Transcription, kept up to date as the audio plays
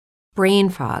brain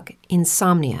fog,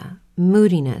 insomnia,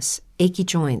 moodiness, achy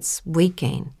joints, weight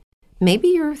gain. Maybe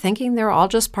you're thinking they're all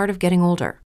just part of getting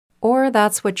older, or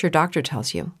that's what your doctor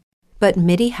tells you. But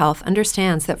MIDI Health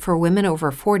understands that for women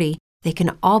over 40, they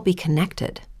can all be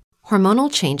connected. Hormonal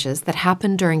changes that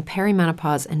happen during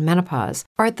perimenopause and menopause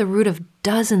are at the root of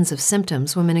dozens of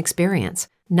symptoms women experience,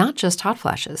 not just hot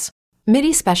flashes.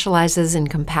 MIDI specializes in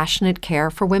compassionate care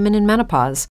for women in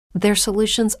menopause. Their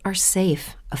solutions are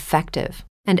safe, effective,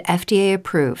 and FDA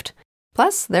approved.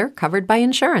 Plus, they're covered by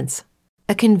insurance.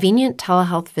 A convenient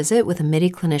telehealth visit with a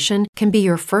MIDI clinician can be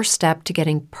your first step to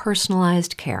getting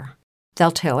personalized care.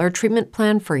 They'll tailor a treatment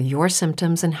plan for your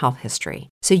symptoms and health history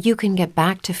so you can get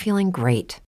back to feeling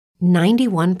great.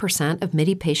 91% of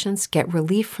MIDI patients get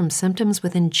relief from symptoms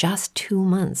within just 2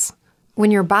 months. When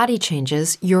your body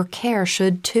changes, your care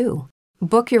should too.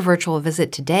 Book your virtual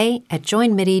visit today at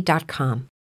joinmidi.com.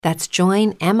 That's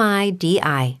joinmidi.com.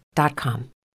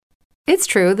 It's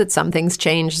true that some things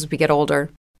change as we get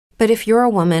older. But if you're a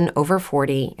woman over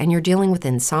 40 and you're dealing with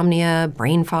insomnia,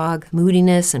 brain fog,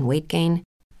 moodiness, and weight gain,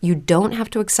 you don't have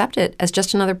to accept it as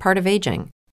just another part of aging.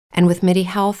 And with MIDI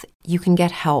Health, you can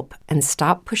get help and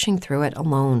stop pushing through it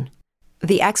alone.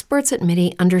 The experts at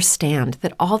MIDI understand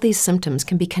that all these symptoms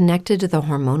can be connected to the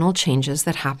hormonal changes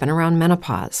that happen around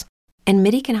menopause, and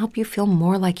MIDI can help you feel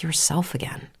more like yourself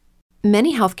again.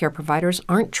 Many healthcare providers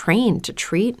aren't trained to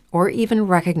treat or even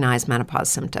recognize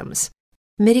menopause symptoms.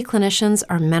 MIDI clinicians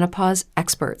are menopause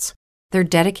experts. They're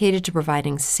dedicated to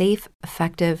providing safe,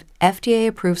 effective,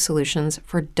 FDA-approved solutions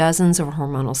for dozens of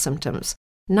hormonal symptoms,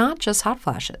 not just hot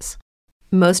flashes.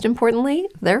 Most importantly,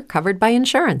 they're covered by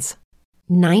insurance.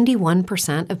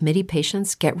 91% of MIDI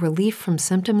patients get relief from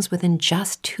symptoms within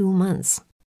just 2 months.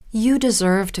 You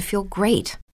deserve to feel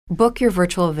great. Book your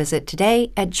virtual visit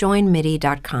today at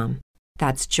joinmidi.com.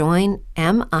 That's joinmidi.com.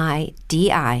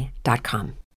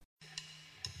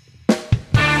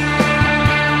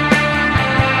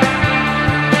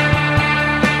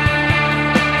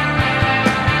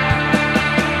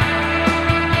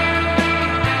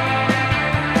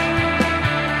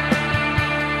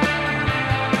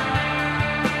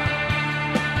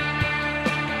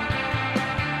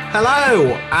 Hello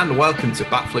and welcome to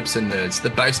Backflips and Nerds, the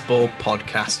baseball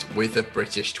podcast with a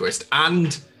British twist.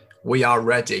 And we are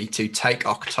ready to take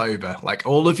October, like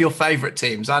all of your favorite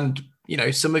teams and, you know,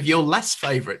 some of your less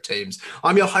favorite teams.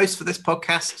 I'm your host for this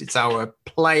podcast. It's our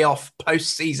playoff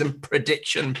postseason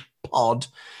prediction pod.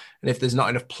 And if there's not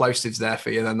enough plosives there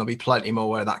for you, then there'll be plenty more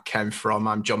where that came from.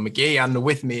 I'm John McGee, and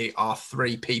with me are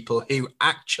three people who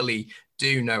actually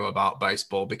do know about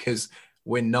baseball, because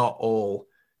we're not all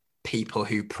people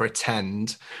who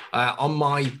pretend. On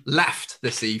my left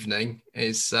this evening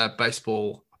is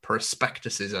baseball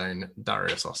prospectus's own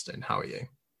Darius Austin. How are you?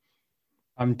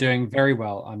 I'm doing very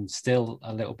well. I'm still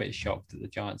a little bit shocked that the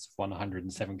Giants have won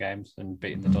 107 games and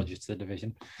beaten the Dodgers to the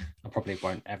division. I probably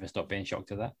won't ever stop being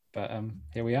shocked at that, but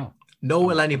here we are. Nor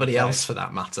will anybody else, for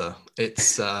that matter.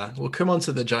 It's we'll come on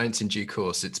to the Giants in due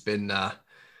course. It's been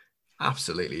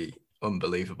absolutely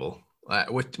unbelievable.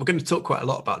 We're going to talk quite a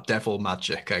lot about devil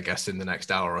magic, I guess, in the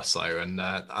next hour or so. And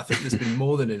I think there's been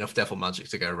more than enough devil magic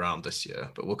to go around this year,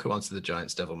 but we'll come on to the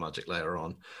Giants' devil magic later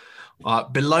on.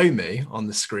 Below me on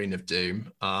the screen of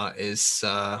doom is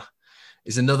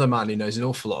another man who knows an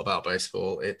awful lot about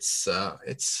baseball. It's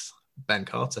Ben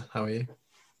Carter. How are you?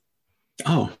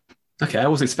 Oh, okay. I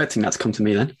was expecting that to come to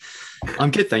me then.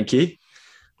 I'm good, thank you.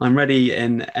 I'm ready,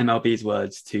 in MLB's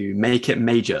words, to make it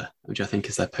major, which I think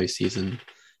is their postseason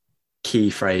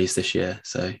key phrase this year.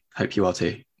 So hope you are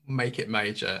too. Make it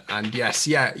major. And yes,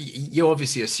 yeah, you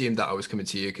obviously assumed that I was coming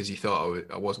to you because you thought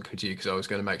I wasn't coming to you because I was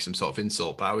going to make some sort of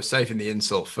insult, but I was saving the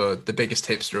insult for the biggest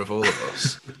hipster of all of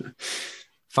us.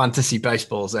 Fantasy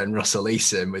baseball's own Russell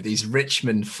Eason with these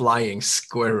Richmond Flying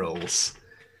Squirrels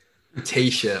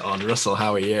t-shirt on. Russell,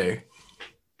 how are you?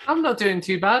 I'm not doing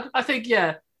too bad. I think,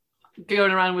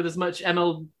 going around with as much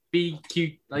MLB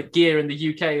gear in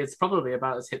the UK is probably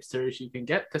about as hipster as you can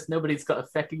get, because nobody's got a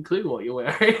fucking clue what you're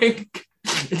wearing.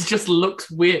 It just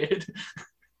looks weird.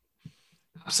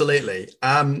 Absolutely.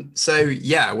 So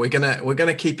yeah, we're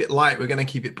gonna keep it light, we're gonna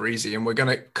keep it breezy, and we're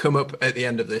gonna come up at the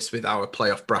end of this with our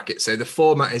playoff bracket. So the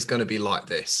format is going to be like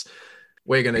this.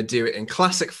 We're going to do it in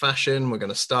classic fashion. We're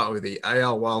going to start with the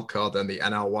AL wildcard and the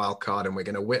NL wildcard, and we're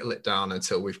going to whittle it down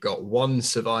until we've got one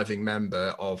surviving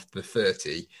member of the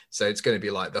 30. So it's going to be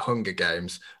like the Hunger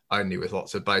Games, only with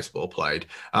lots of baseball played.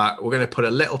 We're going to put a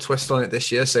little twist on it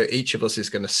this year. So each of us is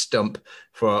going to stump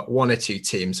for one or two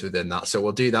teams within that. So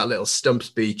we'll do that little stump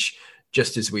speech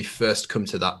just as we first come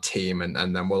to that team,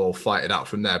 and then we'll all fight it out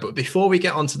from there. But before we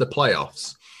get on to the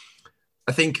playoffs,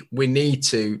 I think we need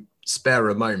to spare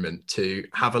a moment to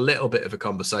have a little bit of a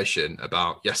conversation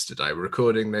about yesterday. We're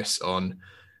recording this on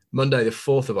Monday, the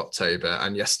 4th of October,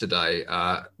 and yesterday,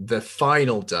 the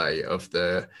final day of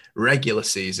the regular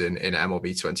season in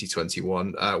MLB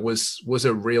 2021 was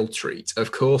a real treat.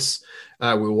 Of course,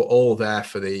 we were all there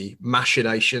for the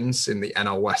machinations in the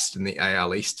NL West and the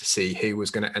AL East to see who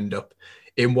was going to end up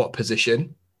in what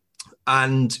position.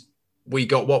 And we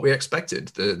got what we expected.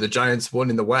 The Giants won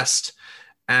in the West,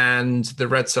 and the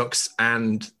Red Sox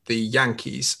and the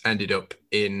Yankees ended up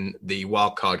in the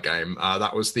wild card game.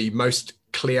 That was the most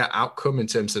clear outcome in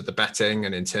terms of the betting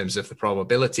and in terms of the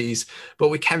probabilities, but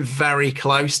we came very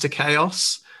close to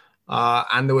chaos.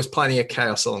 And there was plenty of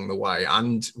chaos along the way.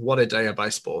 And what a day of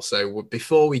baseball. So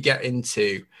before we get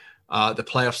into the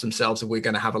playoffs themselves, we're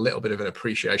going to have a little bit of an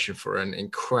appreciation for an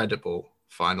incredible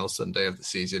final Sunday of the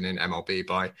season in MLB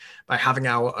by having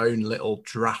our own little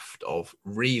draft of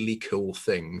really cool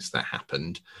things that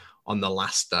happened on the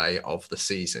last day of the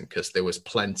season, because there was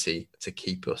plenty to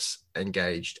keep us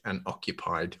engaged and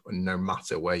occupied no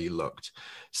matter where you looked.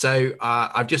 So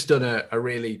I've just done a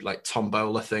really like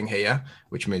tombola thing here,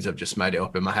 which means I've just made it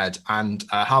up in my head. And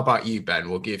how about you, Ben?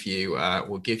 We'll give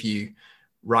you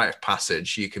rite of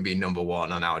passage. You can be number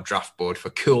one on our draft board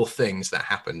for cool things that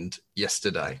happened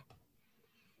yesterday.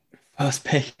 First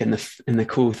pick in the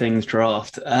cool things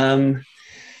draft. Well,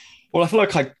 I feel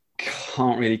like I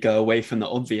can't really go away from the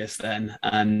obvious then.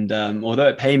 And although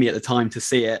it paid me at the time to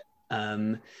see it,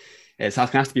 it's going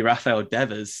to have to be Rafael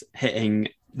Devers hitting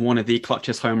one of the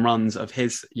clutchest home runs of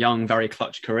his young, very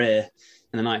clutch career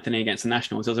in the ninth inning against the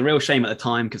Nationals. It was a real shame at the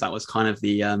time because that was kind of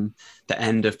the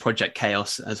end of Project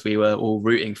Chaos, as we were all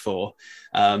rooting for.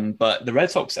 But the Red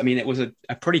Sox, I mean, it was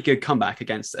a pretty good comeback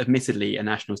against, admittedly, a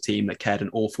Nationals team that cared an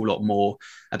awful lot more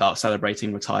about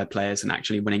celebrating retired players and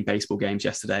actually winning baseball games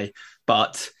yesterday.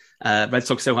 But Red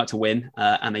Sox still had to win,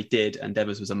 and they did, and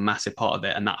Devers was a massive part of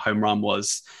it. And that home run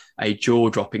was a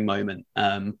jaw-dropping moment.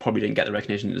 Probably didn't get the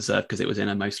recognition it deserved because it was in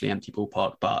a mostly empty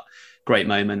ballpark, but great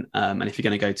moment. And if you're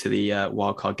going to go to the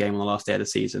wildcard game on the last day of the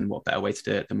season, what better way to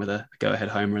do it than with a go-ahead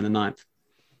homer in the ninth?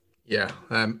 Yeah,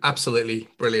 absolutely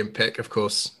brilliant pick. Of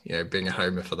course, being a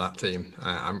homer for that team,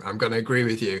 I'm going to agree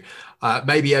with you.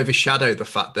 Maybe overshadow the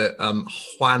fact that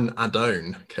Juan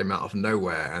Adon came out of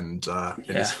nowhere and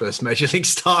in his first major league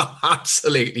start,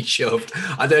 absolutely shoved.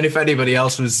 I don't know if anybody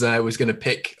else was going to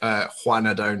pick Juan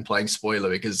Adon playing spoiler,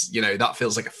 because that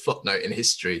feels like a footnote in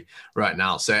history right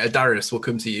now. So Darius, we'll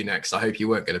come to you next. I hope you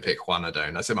weren't going to pick Juan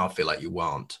Adon. I somehow feel like you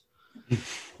weren't.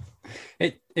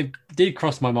 It did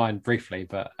cross my mind briefly,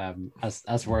 but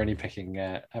as we're only picking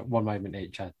at one moment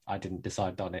each, I didn't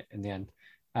decide on it in the end.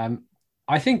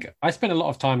 I think I spent a lot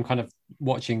of time kind of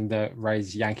watching the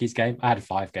Rays-Yankees game. I had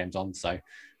 5 games on, so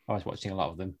I was watching a lot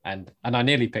of them, and I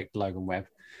nearly picked Logan Webb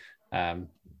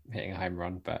hitting a home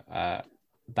run, but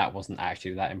that wasn't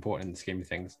actually that important in the scheme of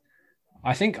things.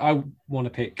 I think I want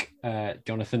to pick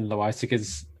Jonathan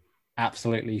Loaisiga's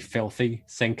absolutely filthy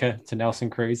sinker to Nelson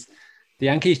Cruz. The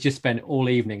Yankees just spent all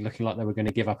evening looking like they were going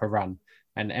to give up a run.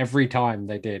 And every time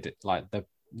they did, like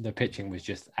the pitching was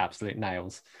just absolute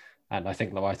nails. And I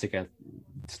think Loaisiga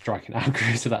striking out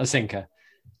Cruz with that sinker,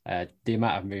 the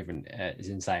amount of movement is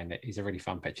insane. He's a really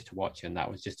fun pitcher to watch. And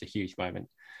that was just a huge moment.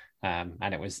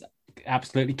 And it was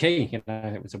absolutely key.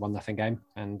 It was a 1-0 game.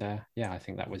 And I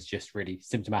think that was just really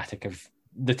symptomatic of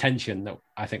the tension that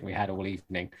I think we had all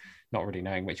evening, not really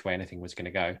knowing which way anything was going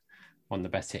to go. One of the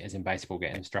best hitters in baseball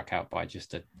getting struck out by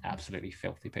just an absolutely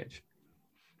filthy pitch.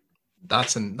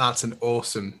 That's an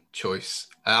awesome choice.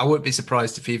 I wouldn't be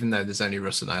surprised if, even though there's only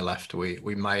Russ and I left, we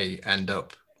may end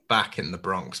up back in the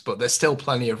Bronx, but there's still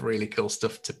plenty of really cool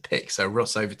stuff to pick. So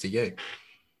Russ, over to you.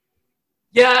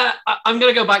 Yeah, I'm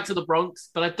going to go back to the Bronx,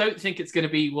 but I don't think it's going to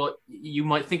be what you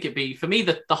might think it'd be. For me,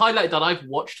 the highlight that I've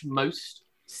watched most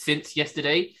since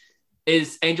yesterday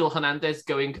is Angel Hernandez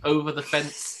going over the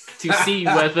fence to see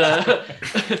whether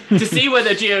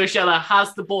Gio Urshela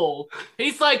has the ball.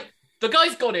 He's like, the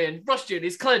guy's gone in, rushed in,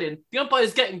 he's cleared in, the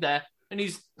umpire's getting there, and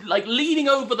he's like leaning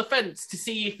over the fence to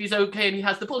see if he's okay and he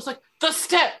has the ball. It's like, the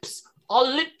steps are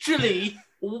literally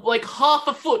like half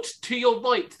a foot to your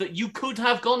right that you could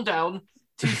have gone down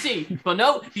to see. But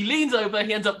no, he leans over,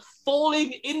 he ends up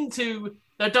falling into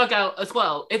the dugout as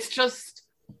well.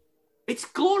 It's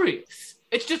glorious.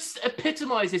 It just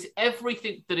epitomizes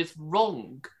everything that is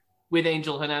wrong with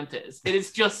Angel Hernandez. It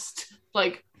is just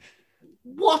like,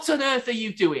 what on earth are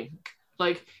you doing?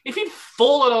 Like, if he'd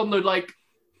fallen on the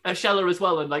Urshela as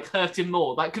well and hurt him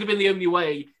more, that could have been the only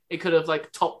way it could have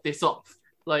topped this off.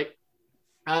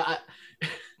 I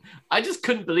just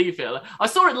couldn't believe it. I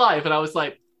saw it live and I was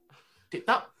like, did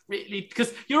that really?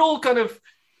 Because you're all kind of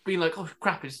being like, oh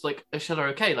crap, is like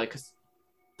Urshela okay? Like, cause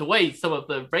the way some of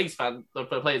the Rays the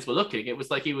players were looking, it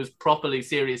was like he was properly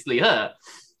seriously hurt,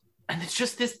 and it's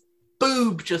just this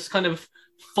boob just kind of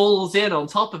falls in on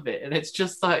top of it, and it's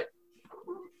just like,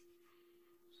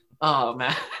 oh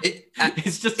man,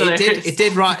 it's just hilarious.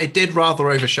 It did rather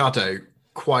overshadow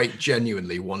quite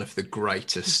genuinely one of the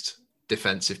greatest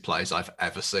defensive players I've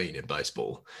ever seen in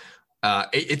baseball.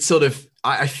 It's sort of,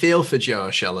 I feel for Joe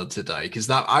Urshela today, because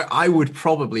that I would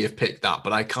probably have picked that,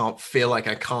 but I can't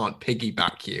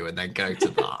piggyback you and then go to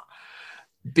that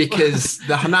because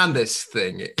the Hernandez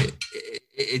thing, it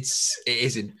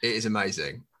is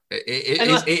amazing.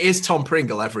 It is Tom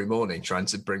Pringle every morning trying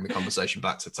to bring the conversation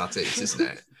back to Tatis, isn't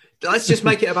it? Let's just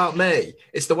make it about me.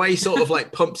 It's the way he sort of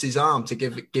like pumps his arm to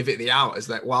give it the out as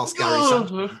that whilst Gary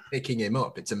Sanchez picking him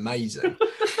up. It's amazing.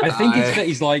 I think it's that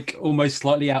he's like almost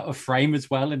slightly out of frame as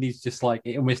well, and he's just like,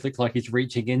 it almost looks like he's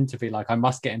reaching in to be like, I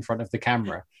must get in front of the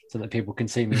camera so that people can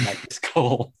see me make this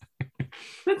call.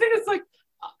 The thing is, like,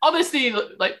 honestly,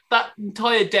 like that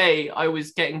entire day, I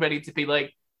was getting ready to be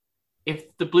like,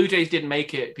 if the Blue Jays didn't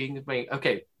make it, being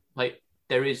okay, like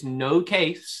there is no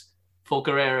case for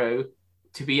Guerrero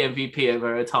to be MVP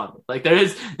over Ohtani. Like there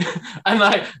is, and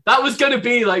like that was going to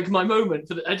be like my moment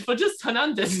for just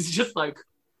Hernandez. Is just like,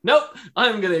 nope,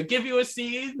 I'm going to give you a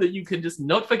seed that you can just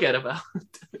not forget about.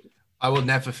 I will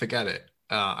never forget it.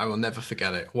 I will never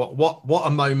forget it. What a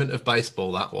moment of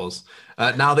baseball that was.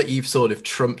 Now that you've sort of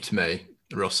trumped me,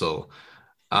 Russell,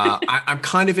 I'm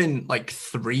kind of in like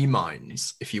three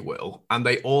minds, if you will, and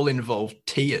they all involve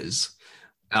tears.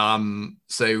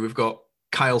 So we've got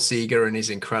Kyle Seager and his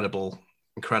incredible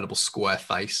square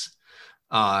face,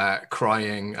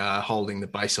 crying, holding the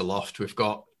base aloft. We've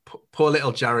got poor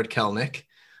little Jared Kelenic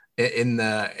in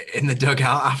the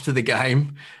dugout after the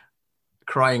game,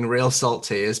 crying real salt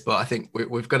tears. But I think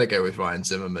we've got to go with Ryan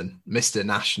Zimmerman, Mr.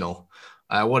 National.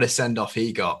 What a send off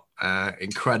he got!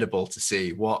 Incredible to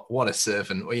see. What a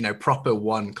servant. You know, proper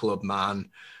one club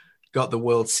man. Got the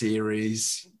World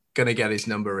Series. Going to get his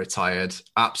number retired.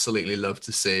 Absolutely love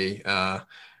to see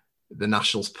the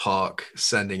Nationals Park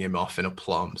sending him off in a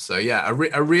plum. So yeah,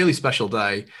 a really special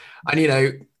day. And you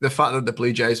know, the fact that the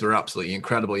Blue Jays were absolutely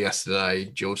incredible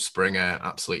yesterday, George Springer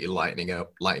absolutely lighting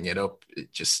it up.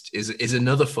 It just is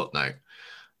another footnote.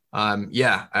 An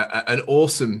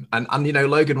awesome and you know,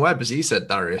 Logan Webb, as he said,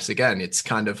 Darius, again, it's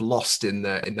kind of lost in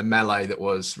the melee that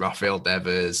was Rafael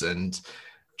Devers and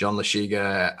John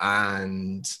Lashiga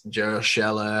and Joe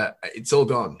Urshela. It's all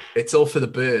gone. It's all for the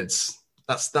birds.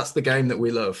 That's the game that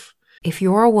we love. If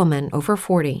you're a woman over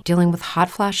 40 dealing with hot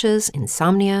flashes,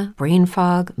 insomnia, brain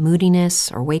fog,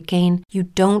 moodiness, or weight gain, you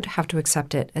don't have to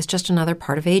accept it as just another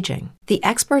part of aging. The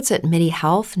experts at MIDI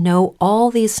Health know all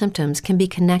these symptoms can be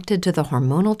connected to the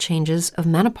hormonal changes of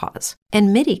menopause.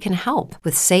 And MIDI can help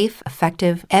with safe,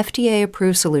 effective,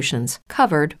 FDA-approved solutions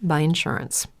covered by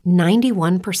insurance.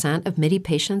 91% of MIDI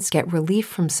patients get relief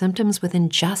from symptoms within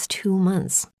just 2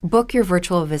 months. Book your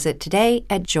virtual visit today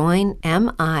at joinmidi.com.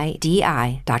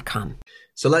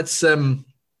 So let's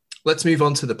move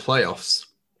on to the playoffs.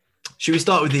 Should we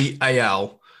start with the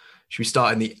AL? Should we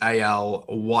start in the AL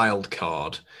wild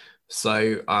card?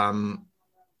 So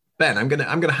Ben, I'm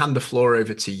gonna hand the floor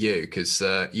over to you because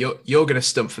you're gonna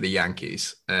stump for the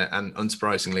Yankees, and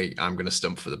unsurprisingly, I'm gonna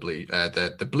stump for the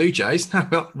Blue Jays. No,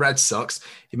 not Red Sox.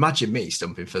 Imagine me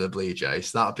stumping for the Blue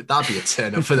Jays. That'd be a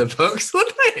turn up for the Bucks,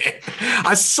 wouldn't it?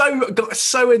 I got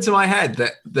so into my head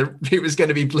that it was going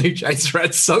to be Blue Jays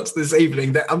Red Sox this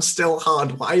evening that I'm still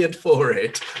hardwired for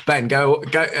it. Ben, go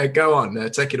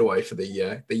on, take it away for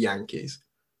the Yankees.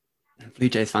 Blue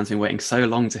Jays fans have been waiting so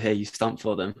long to hear you stump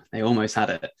for them. They almost had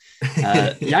it.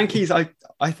 Yankees,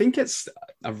 I think it's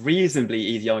a reasonably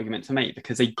easy argument to make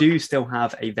because they do still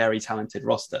have a very talented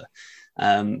roster.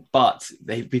 But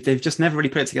they've just never really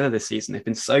put it together this season. They've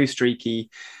been so streaky,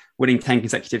 winning 10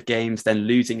 consecutive games, then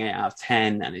losing 8 out of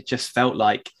 10. And it just felt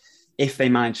like if they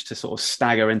managed to sort of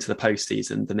stagger into the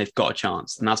postseason, then they've got a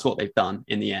chance. And that's what they've done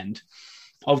in the end.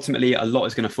 Ultimately, a lot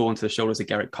is going to fall into the shoulders of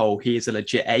Gerrit Cole. He is a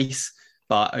legit ace.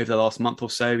 But over the last month or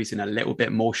so, he's been a little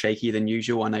bit more shaky than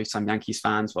usual. I know some Yankees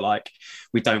fans were like,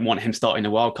 we don't want him starting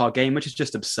a wildcard game, which is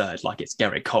just absurd. Like, it's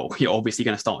Gerrit Cole. You're obviously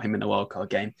going to start him in the wildcard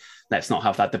game. Let's not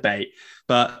have that debate.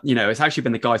 But, you know, it's actually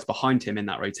been the guys behind him in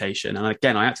that rotation. And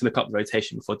again, I had to look up the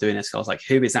rotation before doing this. I was like,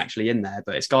 who is actually in there?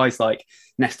 But it's guys like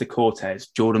Nestor Cortez,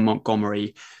 Jordan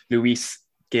Montgomery, Luis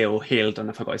Gil, I don't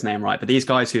know if I got his name right, but these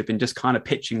guys who have been just kind of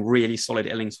pitching really solid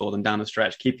innings for them down the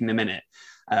stretch, keeping them in it.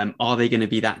 Are they going to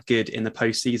be that good in the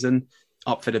postseason?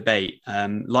 up for debate.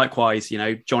 Likewise,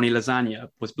 Johnny Lasagna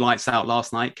was lights out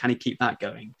last night. Can he keep that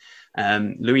going?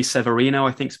 Luis Severino,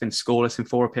 I think, has been scoreless in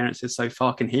 4 appearances so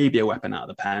far. Can he be a weapon out of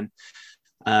the pan?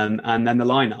 And then the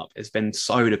lineup has been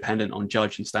so dependent on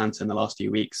Judge and Stanton the last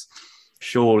few weeks.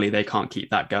 Surely they can't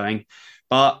keep that going.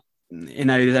 But,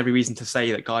 there's every reason to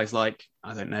say that guys like,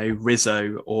 I don't know,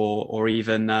 Rizzo or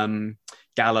even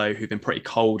Gallo, who've been pretty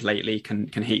cold lately, can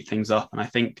heat things up. And I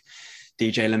think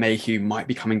DJ LeMahieu might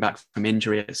be coming back from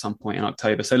injury at some point in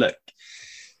October. So look,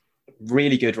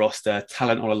 really good roster,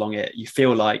 talent all along it. You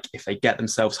feel like if they get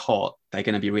themselves hot, they're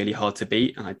going to be really hard to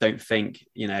beat. And I don't think,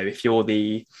 if you're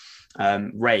the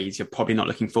Rays, you're probably not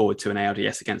looking forward to an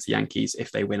ALDS against the Yankees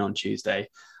if they win on Tuesday.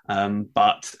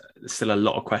 But there's still a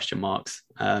lot of question marks.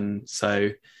 So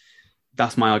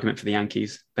that's my argument for the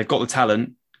Yankees. They've got the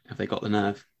talent. Have they got the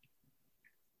nerve?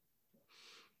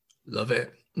 Love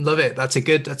it. That's a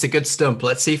good stump.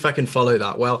 Let's see if I can follow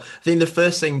that. Well, I think the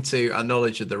first thing to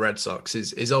acknowledge of the Red Sox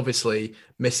is obviously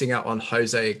missing out on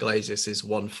Jose Iglesias'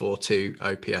 142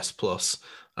 OPS plus.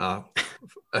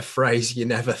 A phrase you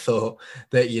never thought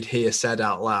that you'd hear said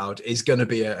out loud is going to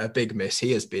be a big miss.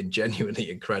 He has been genuinely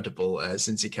incredible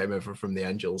since he came over from the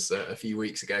Angels a few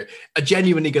weeks ago.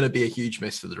 Genuinely going to be a huge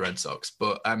miss for the Red Sox,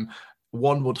 but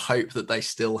one would hope that they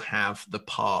still have the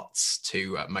parts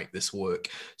to make this work.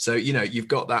 So, you've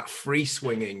got that free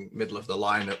swinging middle of the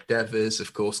lineup. Devers,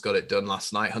 of course, got it done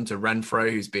last night. Hunter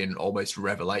Renfroe, who's been almost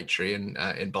revelatory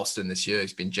in Boston this year,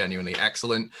 he's been genuinely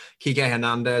excellent. Kike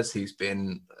Hernandez, who's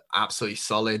been absolutely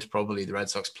solid, probably the Red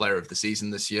Sox player of the season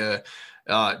this year.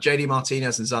 JD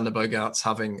Martinez and Xander Bogaerts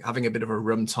having a bit of a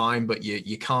rum time, but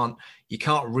you can't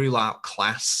rule out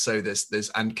class. So there's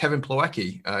and Kevin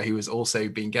Plawecki, who has also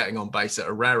been getting on base at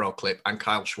a rare old clip, and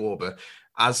Kyle Schwarber.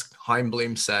 As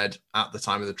Heimblum said at the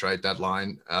time of the trade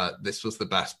deadline, this was the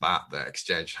best bat that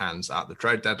exchanged hands at the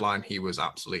trade deadline. He was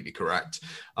absolutely correct.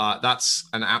 That's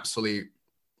an absolute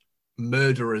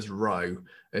murderer's row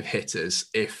of hitters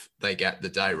if they get the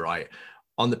day right.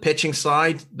 On the pitching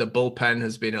side, the bullpen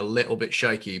has been a little bit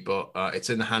shaky, but it's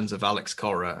in the hands of Alex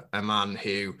Cora, a man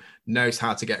who knows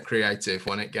how to get creative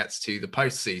when it gets to the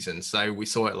postseason. So we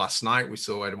saw it last night. We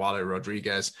saw Eduardo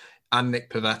Rodriguez and Nick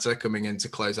Pivetta coming in to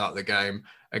close out the game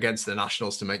against the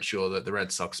Nationals to make sure that the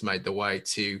Red Sox made the way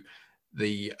to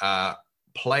the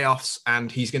playoffs, and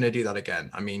he's going to do that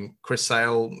again. I mean, Chris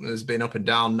Sale has been up and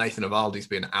down. Nathan Eovaldi's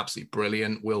been absolutely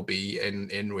brilliant. Will be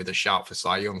in with a shout for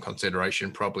Cy Young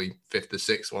consideration, probably 5th or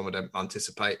 6th, one would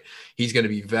anticipate. He's going to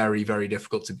be very, very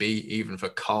difficult to beat, even for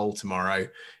Cole tomorrow.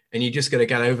 And you're just going to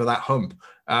get over that hump.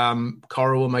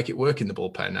 Cora will make it work in the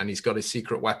bullpen, and he's got his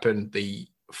secret weapon, the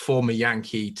former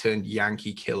Yankee turned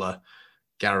Yankee killer,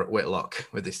 Garrett Whitlock,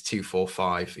 with his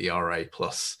 2.45 ERA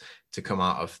plus to come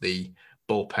out of the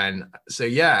bullpen. So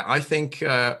yeah, I think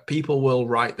people will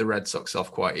write the Red Sox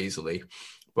off quite easily,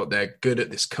 but they're good at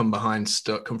this come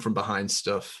from behind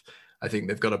stuff. I think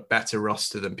they've got a better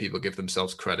roster than people give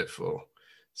themselves credit for.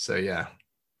 So yeah,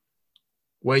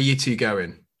 where are you two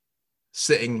going?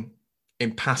 Sitting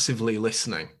impassively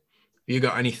listening. Have you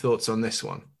got any thoughts on this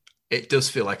one? It does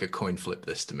feel like a coin flip,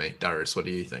 this to me. Darius, what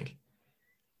do you think?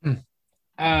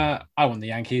 I want the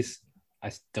Yankees. I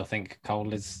still think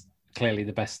Cole is clearly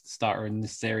the best starter in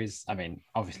this series. I mean,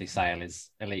 obviously Sale is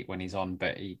elite when he's on,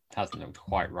 but he hasn't looked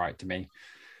quite right to me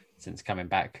since coming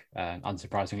back.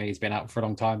 Unsurprisingly, he's been out for a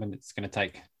long time, and it's going to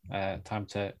take time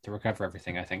to recover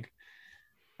everything, I think.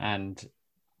 And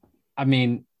I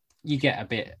mean, you get a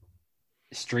bit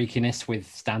streakiness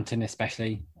with Stanton,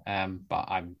 especially, but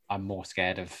I'm more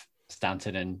scared of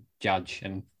Stanton and Judge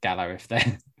and Gallo if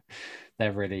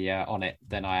they're really on it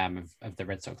than I am of the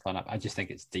Red Sox lineup. I just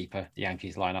think it's deeper, the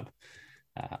Yankees lineup.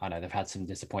 I know they've had some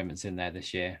disappointments in there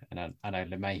this year, and I know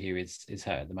LeMahieu is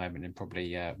hurt at the moment and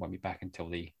probably won't be back until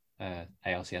the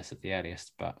ALCS at the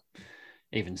earliest. But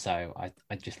even so,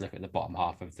 I just look at the bottom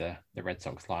half of the Red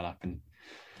Sox lineup and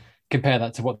compare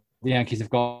that to what the Yankees have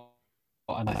got,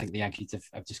 and I think the Yankees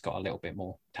have just got a little bit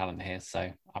more talent here, so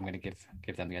I'm going to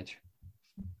give them the edge.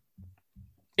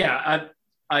 Yeah,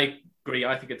 I agree.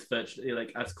 I think it's virtually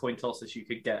like as coin toss as you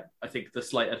could get. I think the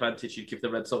slight advantage you'd give the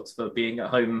Red Sox for being at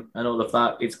home and all of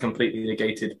that is completely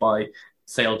negated by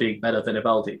Sale being better than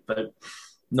Eovaldi, but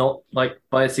not like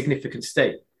by a significant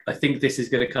state. I think this is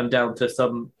going to come down to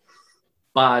some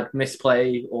bad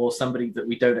misplay or somebody that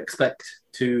we don't expect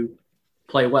to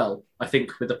play well. I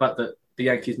think with the fact that the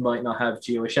Yankees might not have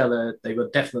Gio Urshela, they were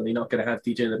definitely not going to have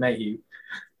DJ LeMahieu.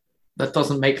 That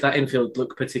doesn't make that infield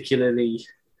look particularly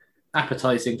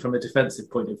appetizing from a defensive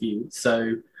point of view.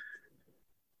 So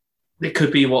it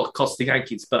could be what cost the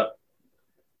Yankees. But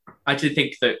I do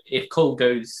think that if Cole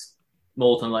goes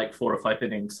more than like 4 or 5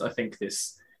 innings. I think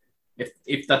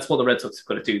if that's what the Red Sox have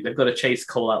got to do, they've got to chase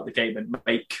Cole out the game and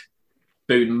make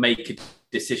Boone make a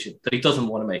decision that he doesn't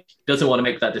want to make. He doesn't want to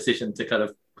make that decision to kind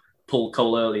of pull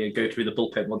Cole early and go through the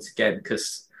bullpen once again,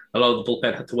 because a lot of the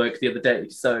bullpen had to work the other day.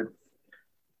 So,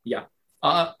 yeah,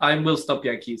 I will stop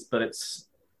Yankees, but it's,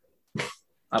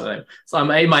 I don't know. So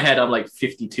I'm in my head, I'm like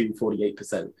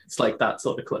 52-48%. It's like that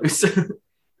sort of close.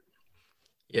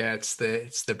 Yeah, it's the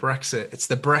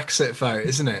Brexit vote,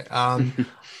 isn't it?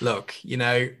 Look, you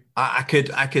know, I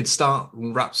could start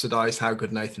and rhapsodize how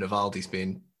good Nathan Eovaldi's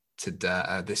been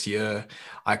this year.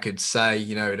 I could say,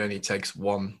 you know, it only takes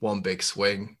one big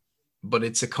swing, but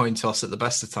it's a coin toss at the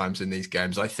best of times in these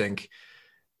games. I think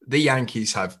the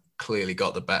Yankees have clearly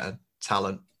got the better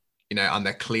talent, you know, and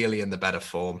they're clearly in the better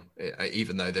form,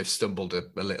 even though they've stumbled a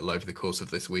little over the course of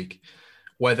this week.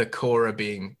 Whether Cora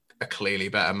being a clearly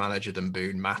better manager than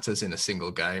Boone matters in a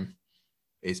single game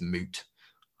is moot.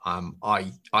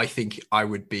 I think I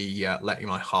would be letting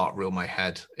my heart rule my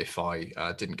head if I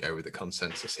didn't go with the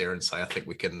consensus here and say I think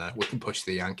we can push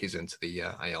the Yankees into the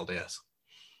ALDS.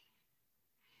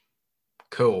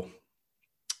 Cool.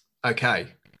 Okay.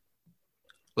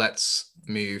 Let's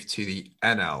move to the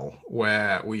NL,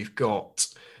 where we've got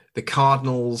the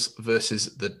Cardinals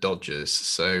versus the Dodgers.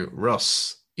 So,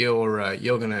 Russ, you're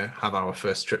going to have our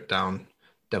first trip down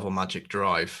Devil Magic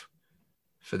Drive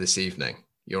for this evening.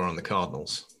 You're on the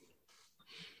Cardinals.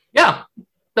 Yeah.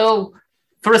 So,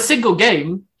 for a single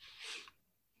game,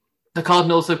 the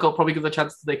Cardinals have got probably got the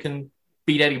chance that they can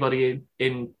beat anybody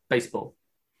in baseball,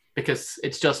 because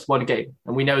it's just one game.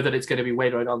 And we know that it's going to be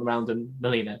Wainwright on the mound and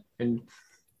Molina. And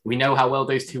we know how well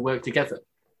those two work together.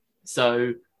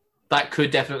 So that could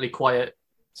definitely quiet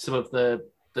some of the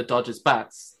Dodgers'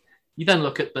 bats. You then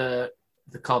look at the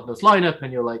Cardinals lineup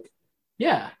and you're like,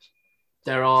 yeah,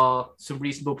 there are some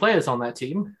reasonable players on that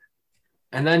team.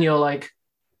 And then you're like,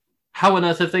 how on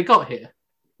earth have they got here?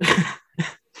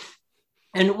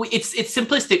 And it's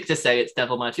simplistic to say it's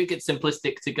devil magic. It's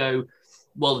simplistic to go,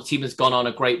 well, the team has gone on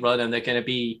a great run and they're going to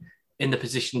be in the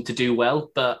position to do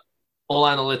well. But all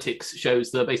analytics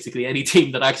shows that basically any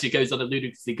team that actually goes on a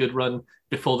ludicrously good run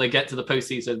before they get to the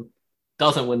postseason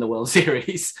doesn't win the World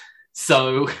Series.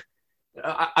 So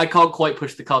I can't quite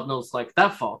push the Cardinals like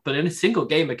that far. But in a single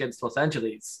game against Los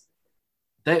Angeles,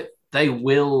 they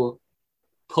will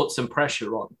put some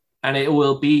pressure on. And it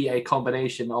will be a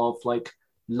combination of like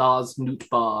Lars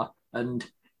Nootbaar and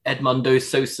Edmundo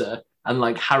Sosa and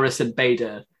like Harrison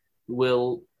Bader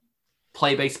will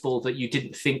play baseball that you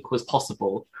didn't think was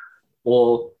possible,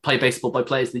 or play baseball by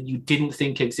players that you didn't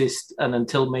think exist and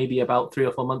until maybe about 3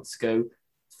 or 4 months ago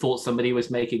thought somebody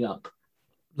was making up.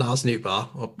 Lars Nootbaar.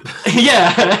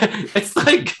 Yeah, it's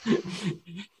like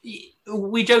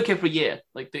we joke every year,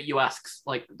 like that you ask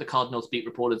like the Cardinals beat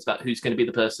reporters about who's going to be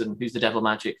the person, who's the devil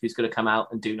magic, who's going to come out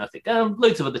and do nothing.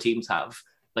 Loads of other teams have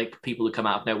like people who come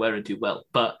out of nowhere and do well,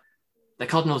 but the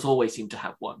Cardinals always seem to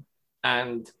have one.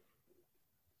 And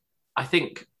I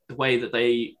think the way that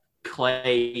they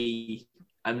play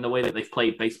and the way that they've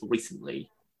played baseball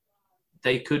recently,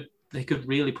 they could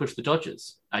really push the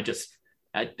Dodgers.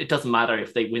 It doesn't matter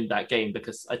if they win that game,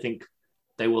 because I think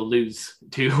they will lose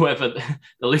to whoever.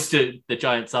 They'll lose to the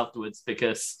Giants afterwards,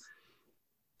 because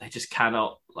they just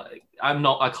cannot. Like,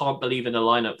 I can't believe in a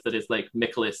lineup that is like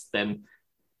Mikolas, then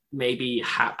maybe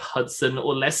Hap, Hudson,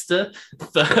 or Lester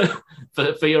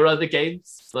for your other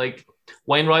games. Like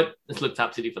Wainwright has looked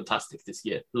absolutely fantastic this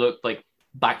year. Looked like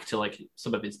back to like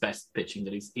some of his best pitching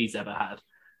that he's ever had,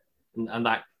 and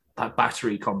that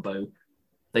battery combo,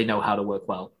 they know how to work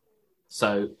well.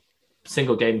 So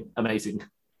single game, amazing.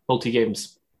 Multi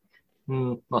games,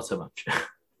 not so much.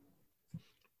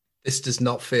 This does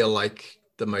not feel like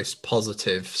the most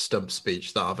positive stump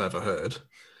speech that I've ever heard.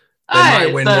 They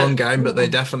might win one game, but they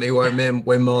definitely won't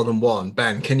win more than one.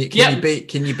 Ben, can you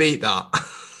beat that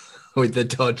with the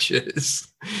Dodgers?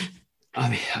 I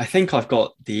mean, I think I've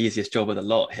got the easiest job of the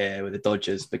lot here with the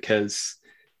Dodgers, because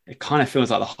it kind of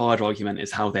feels like the hard argument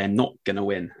is how they're not going to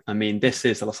win. I mean, this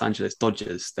is the Los Angeles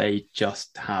Dodgers. They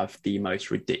just have the most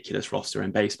ridiculous roster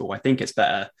in baseball. I think it's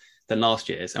better than last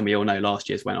year's, and we all know last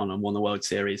year's went on and won the World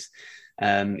Series.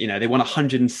 They won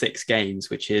 106 games,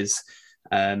 which is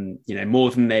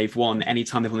more than they've won any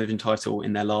time they've won the division title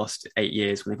in their last 8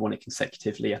 years when they've won it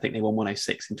consecutively. I think they won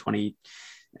 106 in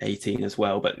 2018 as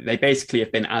well, but they basically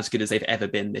have been as good as they've ever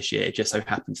been this year. It just so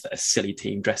happens that a silly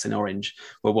team dressed in orange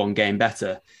were one game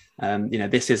better.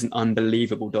 This is an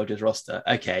unbelievable Dodgers roster.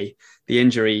 Okay, the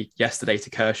injury yesterday to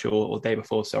Kershaw, or day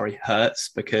before, hurts,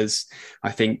 because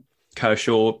I think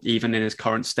Kershaw, even in his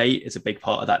current state, is a big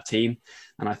part of that team.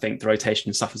 And I think the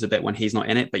rotation suffers a bit when he's not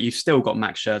in it, but you've still got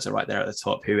Max Scherzer right there at the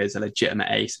top, who is a legitimate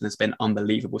ace and has been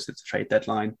unbelievable since the trade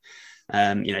deadline.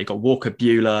 You've got Walker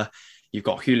Buehler, you've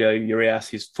got Julio Urias,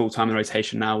 who's full-time in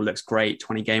rotation now, looks great,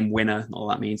 20-game winner. Not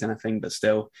that means anything, but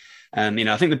still. I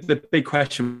think the big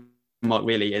question mark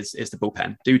really is the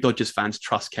bullpen. Do Dodgers fans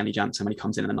trust Kenny Jansen when he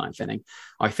comes in the ninth inning?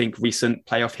 I think recent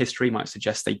playoff history might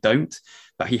suggest they don't,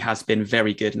 but he has been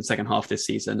very good in the second half this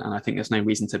season, and I think there's no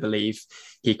reason to believe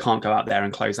he can't go out there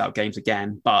and close out games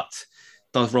again. But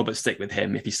does Robert stick with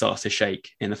him if he starts to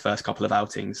shake in the first couple of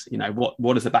outings?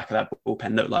 What does the back of that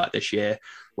bullpen look like this year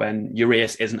when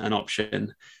Urias isn't an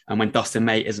option and when Dustin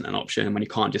May isn't an option and when you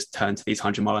can't just turn to these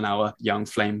 100-mile-an-hour young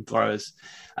flamethrowers?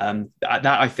 That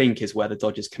I think is where the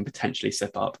Dodgers can potentially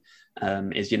slip up. Do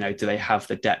they have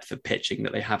the depth of pitching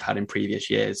that they have had in previous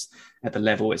years at the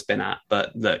level it's been at?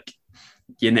 But look,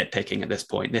 you're nitpicking at this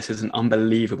point. This is an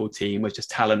unbelievable team with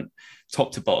just talent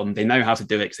top to bottom. They know how to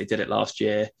do it because they did it last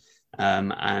year.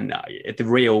 The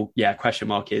real question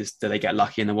mark is, do they get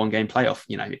lucky in the one-game playoff?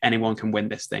 Anyone can win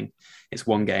this thing. It's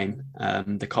one game.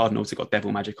 The Cardinals have got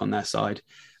devil magic on their side,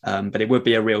 but it would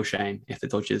be a real shame if the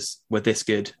Dodgers were this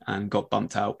good and got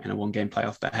bumped out in a one-game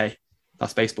playoff. But hey,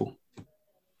 that's baseball.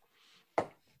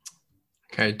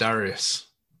 Okay, Darius,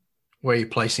 where are you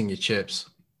placing your chips?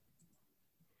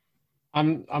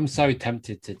 I'm so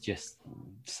tempted to just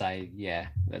say,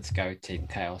 let's go Team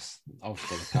Chaos.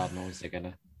 Obviously, the Cardinals are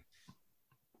gonna.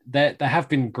 They have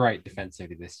been great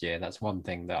defensively this year. That's one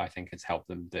thing that I think has helped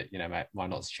them. That might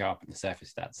not show up in the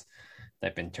surface stats.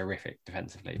 They've been terrific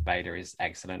defensively. Bader is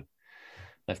excellent.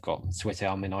 They've got Sweet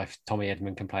Army Knife. Tommy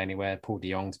Edman can play anywhere. Paul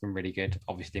DeJong's been really good.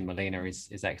 Obviously, Molina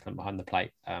is excellent behind the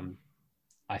plate.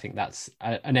 I think that's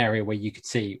an area where you could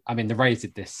see. I mean, the Rays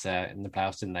did this in the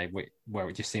playoffs, didn't they? Where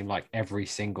it just seemed like every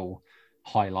single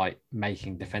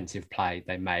highlight-making defensive play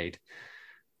they made.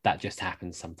 That just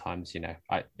happens sometimes,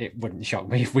 it wouldn't shock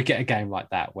me if we get a game like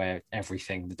that where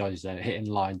everything, the Dodgers are hitting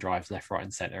line drives left, right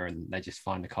and center and they just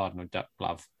find the Cardinal duck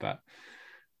glove. But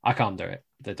I can't do it.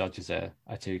 The Dodgers are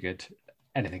too good.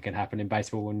 Anything can happen in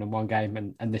baseball in one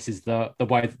game. And this is the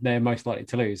way that they're most likely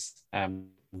to lose.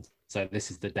 So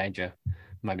this is the danger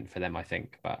moment for them, I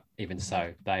think. But even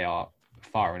so, they are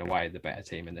far and away the better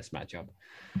team in this matchup.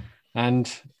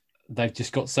 And they've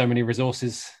just got so many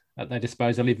resources at their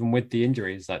disposal, even with the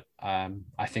injuries, that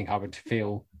I think I would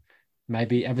feel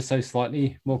maybe ever so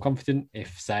slightly more confident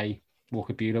if, say,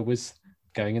 Walker Buehler was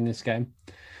going in this game.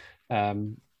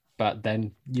 But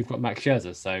then you've got Max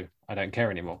Scherzer, so I don't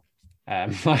care anymore.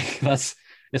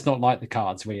 It's not like the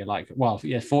Cards where you're like, well,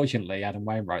 yeah, fortunately Adam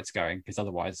Wainwright's going, because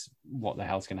otherwise what the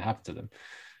hell's going to happen to them?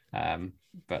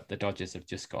 But the Dodgers have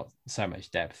just got so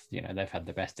much depth. They've had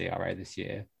the best ERA this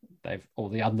year. All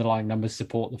the underlying numbers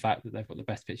support the fact that they've got the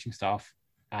best pitching staff,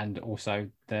 and also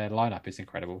their lineup is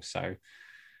incredible. So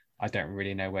I don't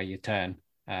really know where you turn.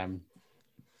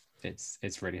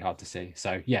 It's really hard to see.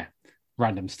 So yeah,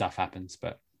 random stuff happens,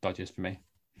 but Dodgers for me.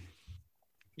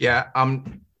 Yeah,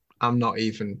 I'm not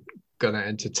even going to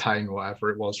entertain whatever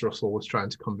it was Russell was trying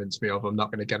to convince me of. I'm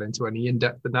not going to get into any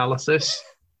in-depth analysis.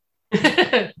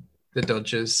 The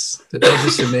Dodgers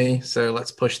for me. So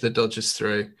let's push the Dodgers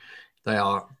through. They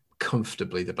are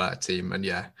comfortably the better team. And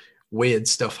yeah, weird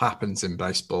stuff happens in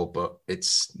baseball, but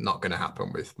it's not going to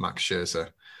happen with Max Scherzer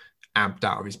amped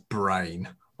out of his brain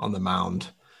on the mound.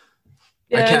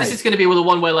 Yeah, okay. This is going to be the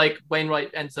one where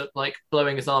Wainwright ends up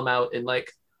blowing his arm out in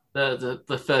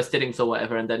the first innings or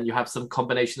whatever, and then you have some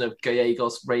combination of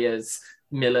Gallegos, Reyes,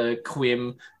 Miller,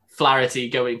 Quim, Flaherty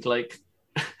going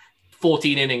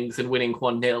 14 innings and winning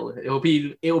 1-0.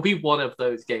 It will be one of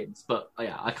those games, but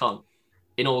yeah, I can't.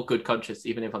 In all good conscience,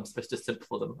 even if I'm supposed to simp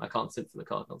for them, I can't simp for the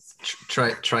Cardinals.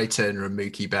 Trey Turner and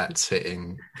Mookie Betts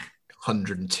hitting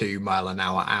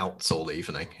 102-mile-an-hour outs all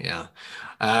evening. Yeah.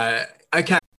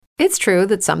 Okay. It's true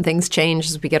that some things change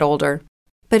as we get older.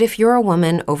 But if you're a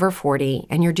woman over 40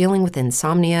 and you're dealing with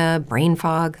insomnia, brain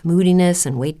fog, moodiness,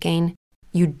 and weight gain,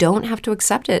 you don't have to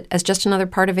accept it as just another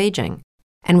part of aging.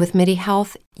 And with MIDI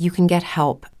Health, you can get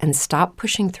help and stop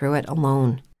pushing through it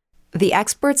alone. The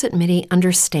experts at MIDI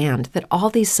understand that all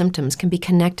these symptoms can be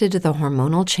connected to the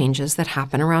hormonal changes that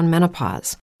happen around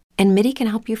menopause, and MIDI can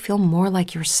help you feel more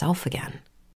like yourself again.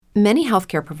 Many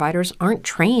healthcare providers aren't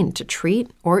trained to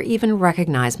treat or even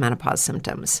recognize menopause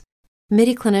symptoms.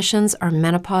 MIDI clinicians are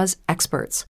menopause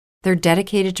experts. They're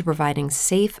dedicated to providing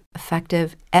safe,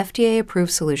 effective,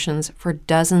 FDA-approved solutions for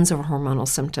dozens of hormonal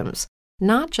symptoms,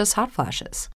 not just hot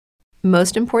flashes.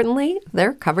 Most importantly,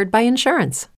 they're covered by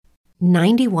insurance.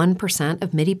 91%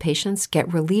 of MIDI patients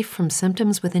get relief from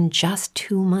symptoms within just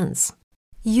 2 months.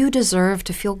 You deserve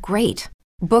to feel great.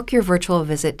 Book your virtual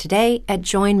visit today at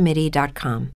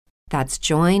joinmidi.com. That's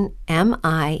joinmidi.com.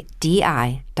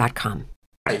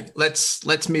 Right,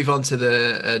 let's move on to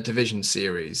the division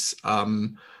series.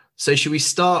 So should we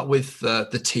start with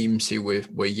the teams who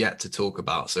we're yet to talk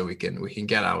about, so we can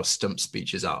get our stump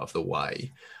speeches out of the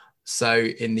way? So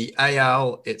in the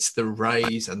AL, it's the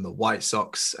Rays and the White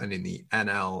Sox, and in the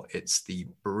NL, it's the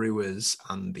Brewers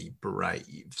and the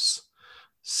Braves.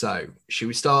 So should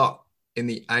we start in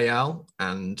the AL?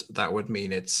 And that would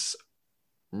mean it's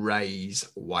Rays,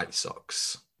 White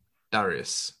Sox.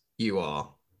 Darius, you are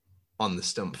on the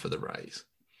stump for the Rays.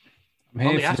 I'm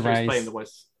here the for the Astros Rays. playing the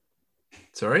West.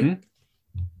 Sorry?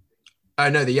 Oh,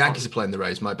 no, the Yankees are playing the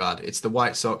Rays. My bad. It's the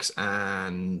White Sox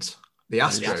and the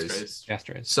Astros. The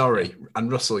Astros. Sorry. And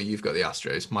Russell, you've got the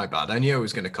Astros. My bad. I knew I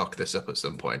was going to cock this up at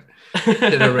some point.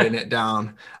 Should have written it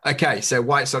down. Okay, so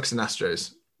White Sox and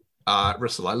Astros.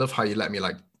 Russell, I love how you let me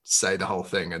say the whole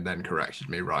thing and then corrected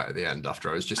me right at the end after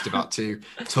I was just about to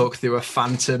talk through a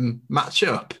phantom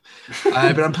matchup. But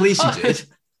I'm pleased you did.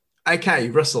 Okay,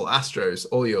 Russell, Astros,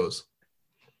 all yours.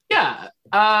 Yeah.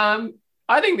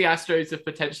 I think the Astros have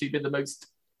potentially been the most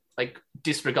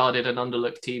disregarded and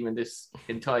underlooked team in this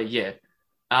entire year.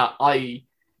 I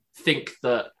think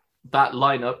that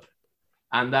lineup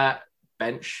and that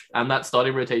bench and that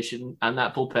starting rotation and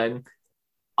that bullpen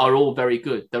are all very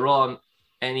good. There aren't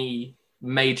any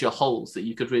major holes that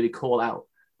you could really call out.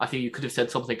 I think you could have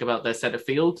said something about their center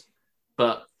field,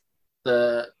 but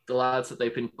the lads that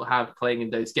they've been playing in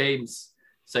those games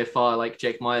so far, like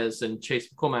Jake Myers and Chase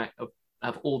McCormick,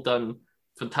 have all done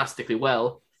fantastically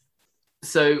well.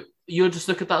 So you just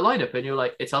look at that lineup and you're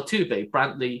like, it's Altuve,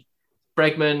 Brantley,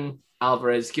 Bregman,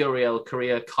 Alvarez, Gurriel,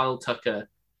 Correa, Kyle Tucker,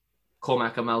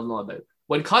 Cormac, and Maldonado.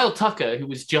 When Kyle Tucker, who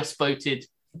was just voted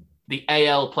the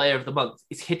AL Player of the Month,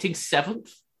 is hitting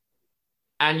 7th,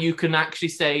 and you can actually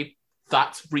say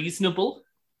that's reasonable.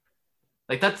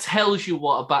 That tells you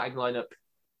what a batting lineup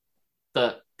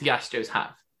that the Astros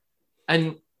have.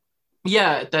 And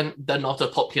yeah, then they're not a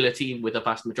popular team with a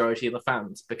vast majority of the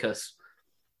fans because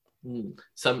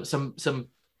some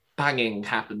banging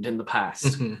happened in the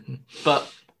past.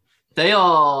 But they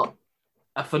are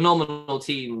a phenomenal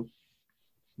team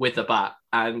with the bat,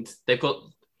 and they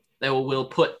will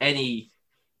put any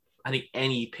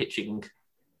pitching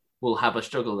will have a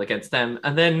struggle against them.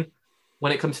 And then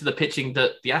when it comes to the pitching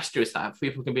that the Astros have,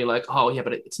 people can be like, oh yeah,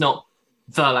 but it's not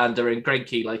Verlander and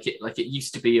Greinke like it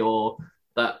used to be, or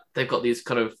that they've got these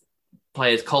kind of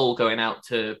players, Cole, going out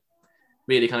to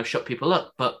really kind of shut people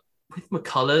up. But with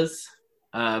McCullers,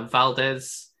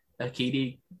 Valdez,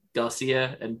 Urquidy,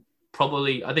 Garcia, and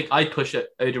probably, I think I'd push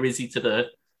Odorizzi to the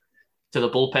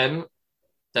bullpen.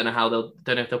 Don't know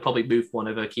if they'll probably move one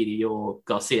of Urquidy or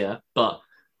Garcia, but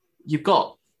you've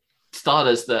got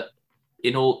starters that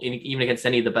even against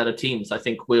any of the better teams, I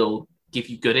think will give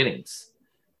you good innings.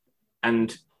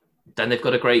 And then they've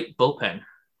got a great bullpen.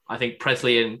 I think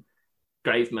Presley and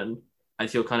Graveman,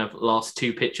 as your kind of last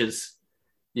two pitchers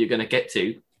you're going to get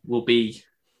to, will be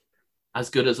as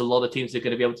good as a lot of teams are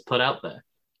going to be able to put out there.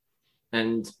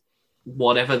 And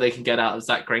whatever they can get out of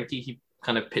Zach Greinke, he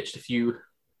kind of pitched a few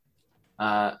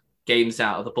games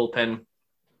out of the bullpen.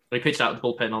 He pitched out of the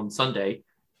bullpen on Sunday.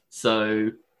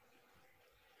 So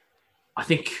I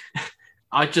think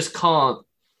I just can't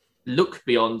look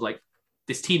beyond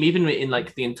this team, even in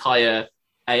the entire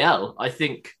AL. I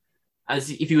think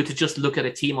if you were to just look at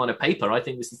a team on a paper, I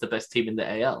think this is the best team in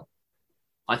the AL.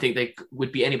 I think they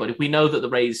would be anybody. We know that the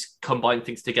Rays combine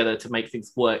things together to make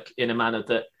things work in a manner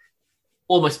that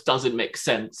almost doesn't make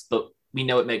sense, but we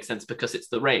know it makes sense because it's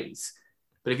the Rays.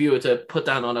 But if you were to put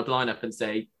down on a lineup and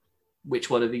say which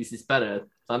one of these is better,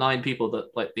 the 9 people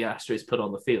that the Astros put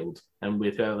on the field, and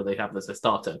with whoever they have as a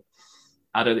starter,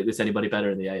 I don't think there's anybody better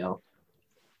in the AL.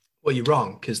 Well, you're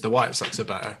wrong, because the White Sox are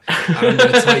better. And I'm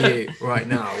going to tell you right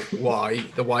now why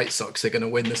the White Sox are going to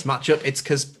win this matchup. It's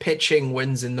because pitching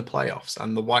wins in the playoffs,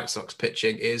 and the White Sox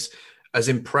pitching is as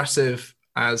impressive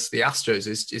as the Astros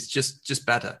is just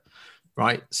better,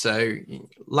 right? So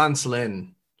Lance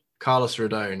Lynn, Carlos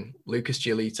Rodon, Lucas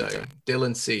Giolito,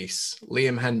 Dylan Cease,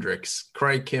 Liam Hendricks,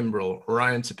 Craig Kimbrell,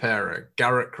 Ryan Tepera,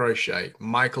 Garrett Crochet,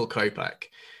 Michael Kopech.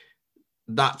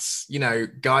 That's,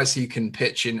 guys who can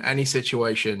pitch in any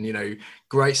situation,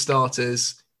 great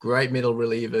starters, great middle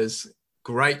relievers,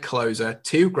 great closer,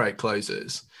 2 great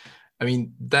closers. I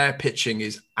mean, their pitching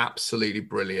is absolutely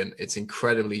brilliant. It's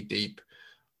incredibly deep.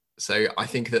 So I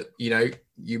think that,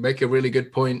 you make a really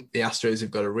good point. The Astros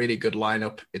have got a really good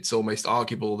lineup. It's almost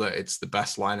arguable that it's the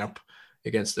best lineup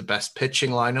against the best pitching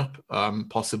lineup,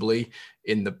 possibly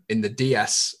in the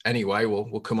DS anyway.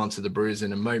 We'll come on to the Brewers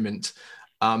in a moment.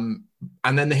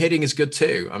 And then the hitting is good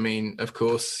too. I mean, of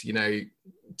course,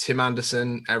 Tim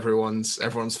Anderson, everyone's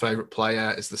favorite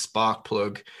player, is the spark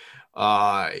plug.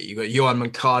 You got Yohan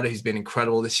Moncada, who's been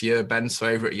incredible this year. Ben's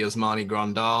favorite, Yasmani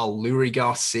Grandal. Lurie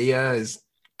Garcia is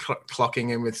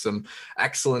clocking in with some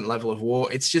excellent level of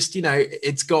war. It's just,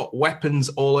 it's got weapons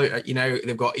all over.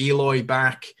 They've got Eloy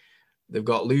back. They've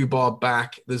got Lubob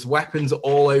back. There's weapons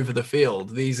all over the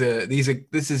field. This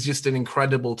is just an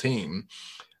incredible team.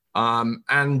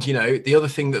 And the other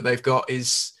thing that they've got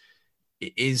is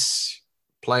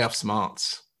playoff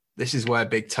smarts. This is where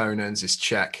Big Tone earns his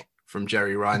check from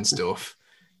Jerry Reinsdorf.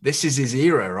 This is his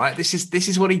era, right? This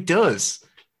is what he does.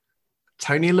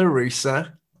 Tony La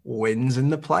Russa wins in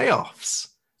the playoffs.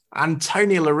 And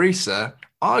Tony La Russa,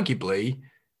 arguably,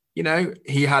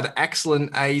 he had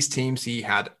excellent A's teams, he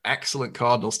had excellent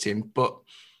Cardinals team, but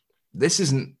this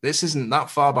isn't that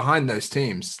far behind those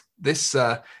teams. This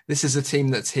is a team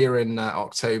that's here in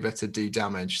October to do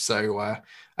damage. So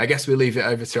I guess we leave it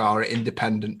over to our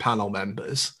independent panel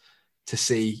members to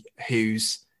see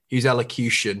whose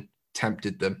elocution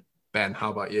tempted them. Ben,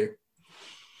 how about you?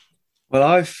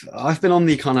 Well, I've been on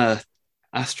the kind of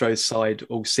Astros side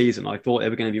all season. I thought they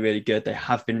were going to be really good. They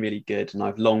have been really good. And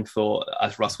I've long thought,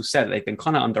 as Russell said, they've been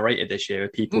kind of underrated this year,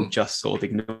 with people just sort of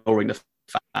ignoring the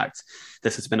fact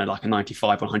this has been like a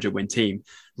 95, 100 win team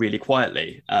really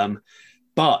quietly.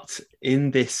 But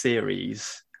in this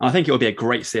series, I think it will be a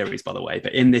great series, by the way,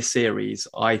 but in this series,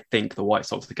 I think the White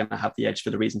Sox are going to have the edge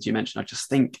for the reasons you mentioned. I just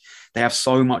think they have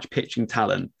so much pitching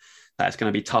talent that it's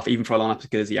going to be tough, even for a lineup as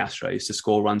good as the Astros, to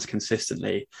score runs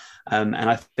consistently. And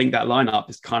I think that lineup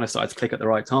is kind of started to click at the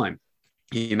right time.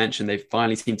 You mentioned they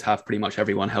finally seem to have pretty much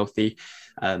everyone healthy.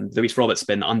 Luis Roberts has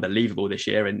been unbelievable this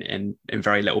year in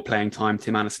very little playing time.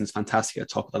 Tim Anderson's fantastic at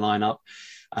the top of the lineup.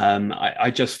 I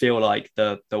just feel like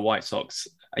the White Sox,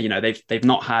 they've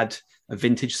not had a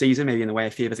vintage season, maybe in the way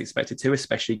a few of us expected to,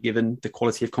 especially given the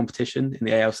quality of competition in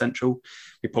the AL Central.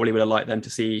 We probably would have liked them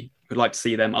would like to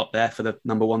see them up there for the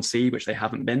number one seed, which they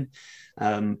haven't been.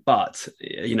 But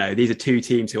these are two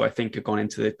teams who I think have gone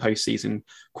into the postseason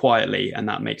quietly, and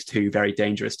that makes two very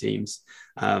dangerous teams.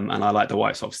 And I like the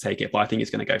White Sox to take it, but I think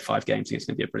it's going to go 5 games. I think it's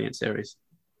going to be a brilliant series.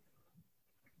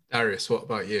 Darius, what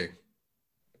about you?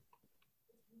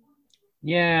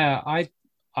 Yeah,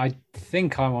 I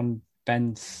think I'm on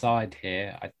Ben's side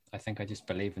here. I think I just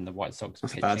believe in the White Sox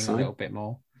pitching a little bit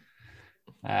more.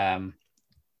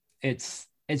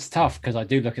 It's tough because I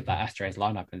do look at that Astros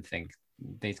lineup and think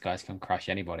these guys can crush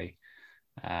anybody.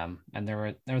 And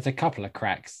there was a couple of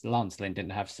cracks. Lance Lynn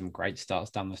didn't have some great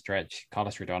starts down the stretch.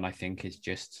 Carlos Rodon, I think, is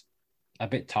just a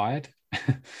bit tired.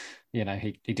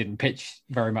 He didn't pitch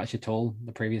very much at all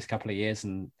the previous couple of years,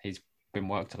 and he's been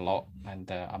worked a lot.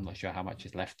 And I'm not sure how much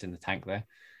is left in the tank there.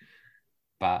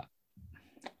 But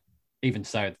even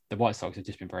so, the White Sox have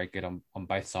just been very good on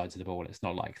both sides of the ball. It's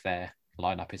not like their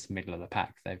lineup is middle of the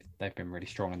pack. They've been really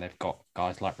strong, and they've got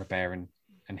guys like Robert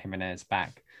and Jimenez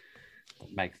back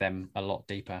that make them a lot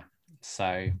deeper.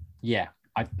 So yeah,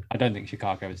 I don't think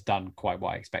Chicago has done quite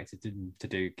what I expected them to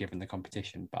do given the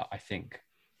competition, but I think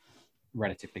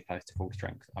relatively close to full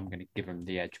strength. I'm going to give them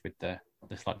the edge with the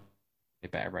slightly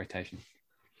better rotation.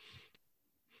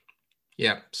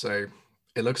 Yeah, so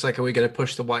it looks like, are we going to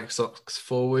push the White Sox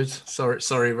forward?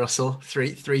 Sorry, Russell.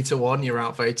 3-1, you're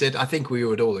outvoted. I think we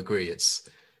would all agree it's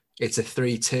a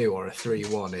 3-2 or a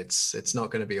 3-1. It's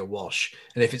not going to be a wash.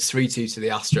 And if it's 3-2 to the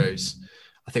Astros,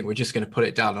 I think we're just going to put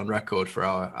it down on record for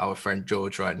our friend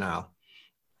George right now.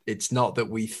 It's not that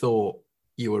we thought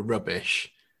you were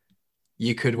rubbish.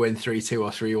 You could win 3-2 or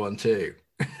 3-1 too.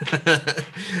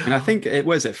 And I think it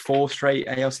was 4 straight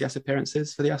ALCS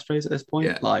appearances for the Astros at this point.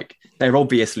 Yeah. Like, they're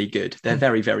obviously good. They're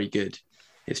very, very good.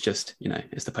 It's just,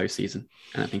 it's the postseason.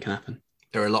 Anything can happen.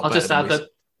 They're a lot better than we...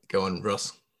 Go on,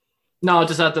 Russ. No, I'll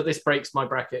just add that this breaks my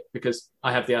bracket because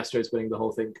I have the Astros winning the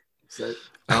whole thing. So.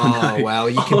 Oh no. Well,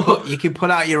 you can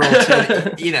put out your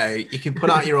alternative. You can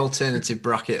put out your alternative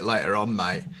bracket later on,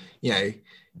 mate.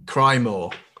 Cry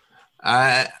more.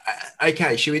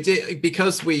 Okay, should we do,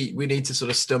 because we need to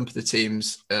sort of stump the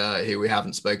teams who we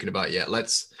haven't spoken about yet.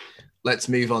 Let's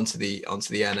move on to the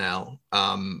NL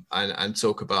and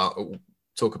talk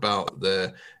about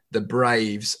the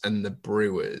Braves and the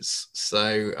Brewers.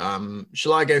 So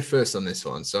shall I go first on this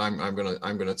one? So I'm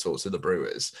gonna talk to the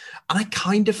Brewers, and I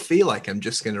kind of feel like I'm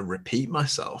just gonna repeat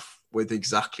myself with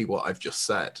exactly what I've just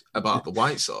said about the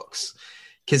White Sox,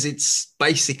 because it's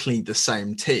basically the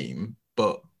same team,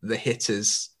 but the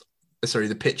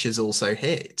pitchers also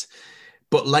hit.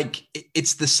 But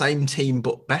it's the same team,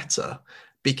 but better,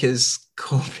 because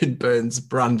Corbin Burns,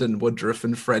 Brandon Woodruff,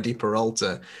 and Freddie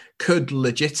Peralta could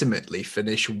legitimately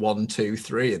finish 1, 2,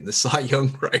 3 in the Cy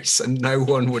Young race, and no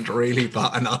one would really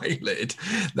bat an eyelid.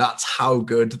 That's how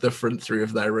good the front three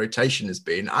of their rotation has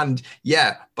been. And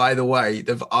yeah, by the way,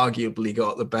 they've arguably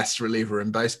got the best reliever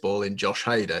in baseball in Josh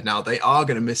Hader. Now, they are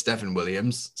going to miss Devin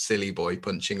Williams, silly boy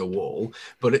punching a wall,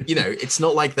 but you know, it's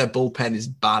not like their bullpen is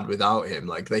bad without him.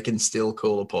 Like, they can still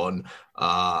call upon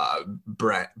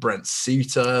Brent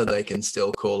Suter. They can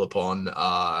still call upon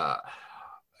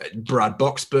Brad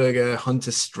Boxberger,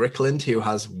 Hunter Strickland, who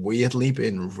has weirdly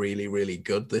been really, really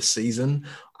good this season.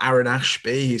 Aaron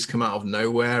Ashby, who's come out of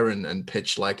nowhere and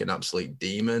pitched like an absolute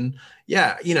demon.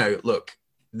 Yeah, you know, look,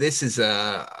 this is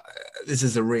a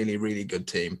really, really good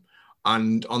team.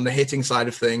 And on the hitting side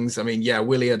of things, I mean, yeah,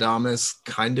 Willy Adames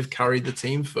kind of carried the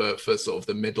team for sort of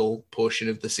the middle portion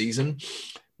of the season,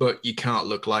 but you can't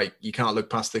look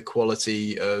past the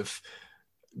quality of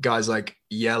guys like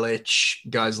Yelich,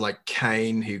 guys like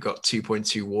Kane, who got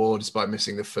 2.2 WAR despite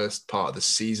missing the first part of the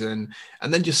season,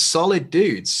 and then just solid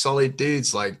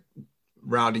dudes like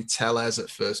Rowdy Tellez at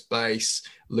first base,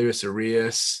 Luis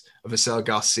Arias, Vassell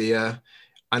Garcia.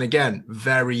 And again,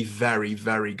 very, very,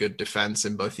 very good defense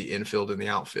in both the infield and the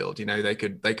outfield. You know, they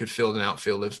could field an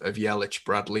outfield of Yelich,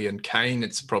 Bradley, and Kane.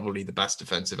 It's probably the best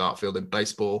defensive outfield in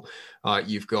baseball.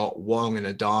 You've got Wong and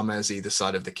Adames either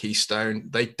side of the keystone.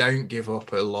 They don't give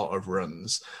up a lot of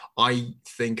runs. I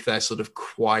think they're sort of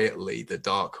quietly the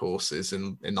dark horses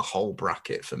in the whole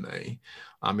bracket for me.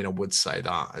 I mean, I would say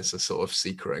that as a sort of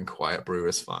secret and quiet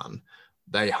Brewers fan.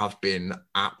 They have been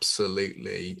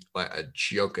absolutely like a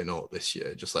juggernaut this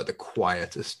year, just like the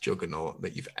quietest juggernaut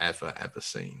that you've ever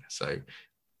seen. So,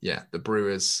 yeah, the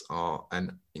Brewers are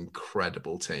an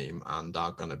incredible team and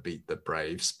are going to beat the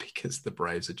Braves because the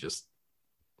Braves are just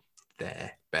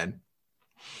there, Ben.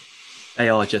 They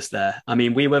are just there. I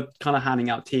mean, we were kind of handing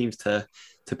out teams to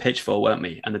pitch for, weren't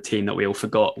we? And the team that we all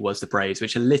forgot was the Braves,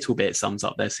 which a little bit sums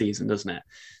up their season, doesn't it?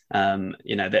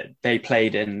 You know, that they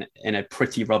played in a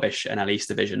pretty rubbish NL East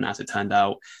division, as it turned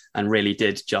out, and really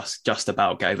did just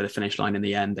about get over the finish line in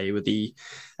the end. They were the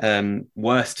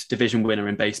worst division winner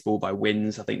in baseball by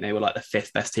wins. I think they were like the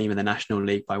 5th best team in the National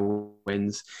League by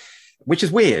wins, which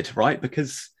is weird, right?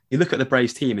 Because you look at the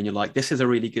Braves team and you're like, this is a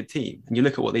really good team. And you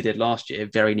look at what they did last year,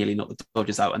 very nearly knocked the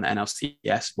Dodgers out in the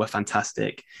NLCS, were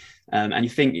fantastic. And you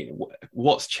think,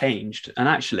 what's changed? And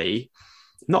actually,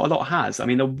 not a lot has. I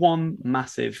mean, the one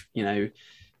massive, you know,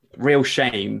 real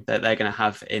shame that they're going to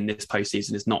have in this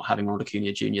postseason is not having Ronald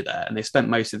Acuna Jr. there. And they've spent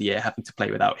most of the year having to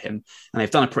play without him. And they've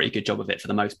done a pretty good job of it for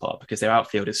the most part, because their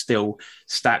outfield is still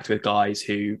stacked with guys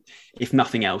who, if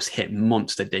nothing else, hit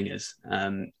monster dingers.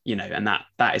 You know, and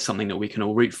that is something that we can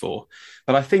all root for.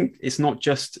 But I think it's not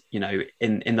just, you know,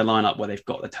 in the lineup where they've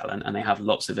got the talent and they have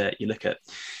lots of it. You look at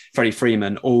Freddie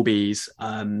Freeman, Albies,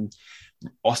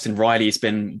 Austin Riley has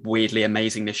been weirdly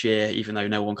amazing this year, even though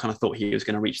no one kind of thought he was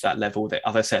going to reach that level. That,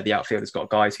 as I said, the outfield has got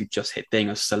guys who just hit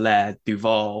dingers, Soler,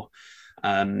 Duvall.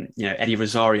 You know, Eddie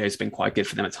Rosario has been quite good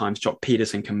for them at times. Jock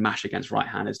Peterson can mash against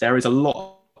right-handers. There is a lot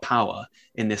of power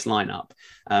in this lineup,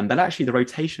 but actually the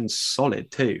rotation's solid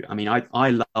too. I mean,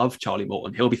 I love Charlie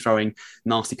Morton. He'll be throwing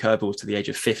nasty curveballs to the age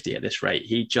of 50 at this rate.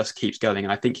 He just keeps going,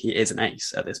 and I think he is an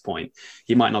ace at this point.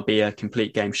 He might not be a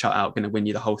complete game shutout, going to win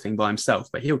you the whole thing by himself,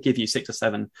 but he'll give you 6 or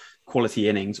 7 quality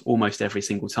innings almost every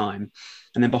single time.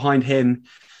 And then behind him,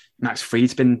 Max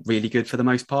Fried's been really good for the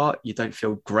most part. You don't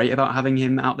feel great about having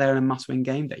him out there in a must-win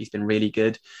game, but he's been really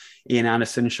good. Ian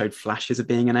Anderson showed flashes of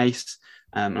being an ace.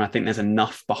 And I think there's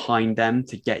enough behind them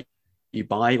to get you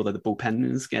by, although the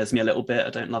bullpen scares me a little bit. I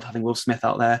don't love having Will Smith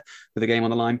out there with a game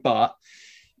on the line, but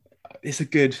it's a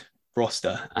good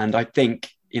roster. And I think,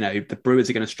 you know, the Brewers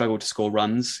are going to struggle to score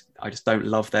runs. I just don't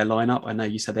love their lineup. I know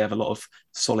you said they have a lot of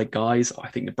solid guys. I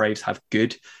think the Braves have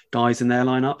good guys in their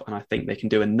lineup, and I think they can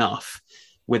do enough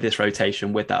with this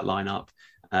rotation, with that lineup,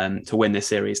 to win this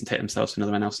series and take themselves to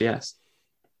another NLCS.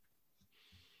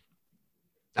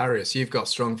 Darius, you've got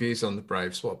strong views on the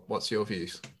Braves. What's your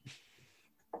views?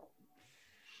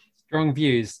 Strong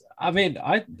views. I mean,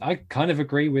 I kind of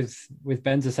agree with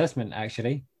Ben's assessment,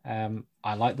 actually.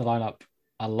 I like the lineup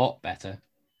a lot better.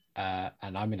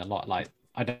 And I mean a lot. Like,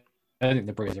 I don't think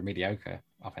the Brewers are mediocre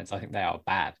offense. I think they are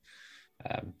bad.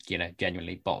 You know,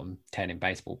 genuinely bottom 10 in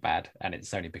baseball bad. And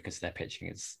it's only because their pitching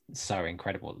is so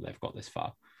incredible that they've got this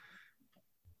far.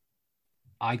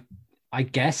 I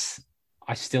guess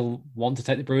I still want to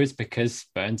take the Brewers because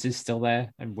Burns is still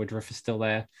there and Woodruff is still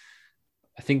there.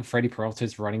 I think Freddie Peralta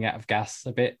is running out of gas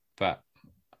a bit, but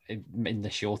in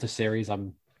the shorter series,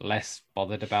 I'm less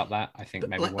bothered about that. I think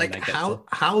maybe when like they get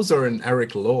Hauser and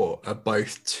Eric Law are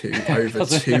both over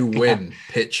two win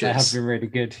pitchers. They have been really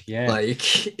good. Yeah,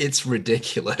 like it's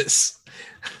ridiculous.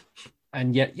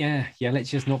 And yet, let's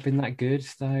just not been that good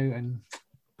though. And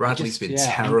Bradley's been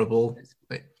terrible,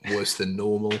 worse than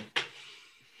normal.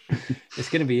 It's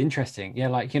going to be interesting. Yeah,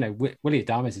 like, Willie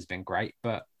Adames has been great,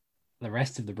 but the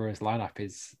rest of the Brewers lineup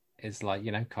is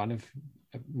like, kind of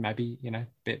maybe, a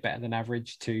bit better than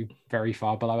average to very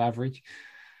far below average.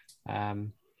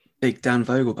 Big Dan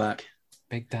Vogelbach.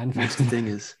 Big Dan That's the thing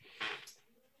is.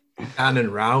 Dan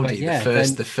and Rowdy,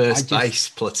 the first base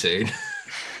platoon.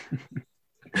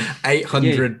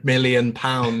 £800 million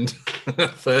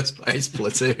first base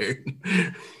platoon.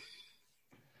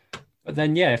 But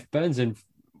then, if Burns and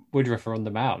Woodruff are on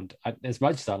the mound, as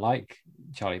much as I like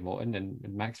Charlie Morton and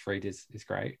Max Fried is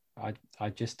great, I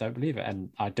just don't believe it. And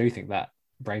I do think that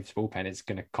Braves bullpen is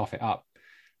going to cough it up.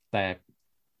 They're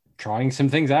trying some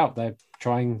things out. They're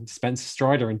trying Spencer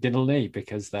Strider and Dylan Lee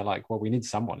because they're like, well, we need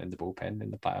someone in the bullpen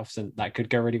in the playoffs, and that could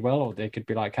go really well. Or they could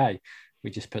be like, hey, we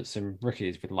just put some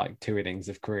rookies with like 2 innings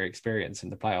of career experience in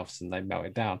the playoffs and they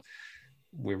melted down.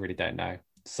 We really don't know.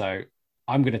 So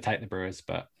I'm going to take the Brewers,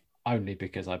 but only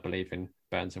because I believe in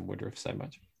Burns and Woodruff so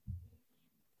much.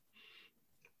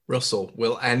 Russell,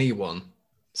 will anyone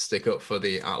stick up for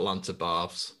the Atlanta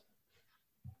Braves?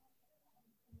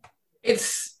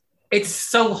 It's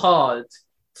so hard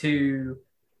to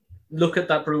look at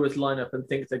that Brewers lineup and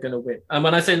think they're going to win. And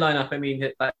when I say lineup, I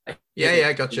mean gotcha.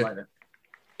 Lineup.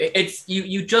 It's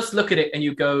you just look at it and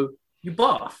you go, you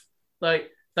barf. Like,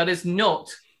 that is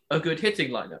not a good hitting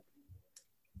lineup.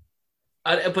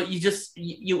 But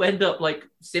you end up like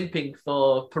simping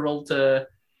for Peralta,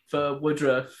 for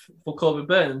Woodruff, for Corbin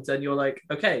Burns, and you're like,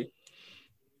 okay,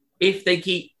 if they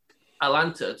keep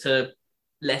Atlanta to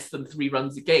less than 3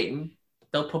 runs a game,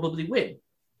 they'll probably win.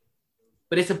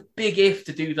 But it's a big if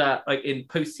to do that, like in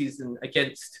postseason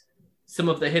against some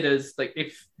of the hitters. Like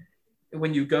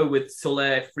when you go with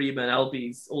Soler, Freeman,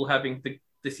 Albies, all having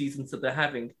the seasons that they're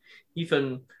having,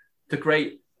 even the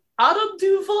great Adam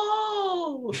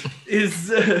Duvall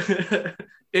is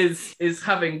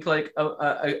having like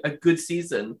a good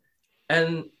season,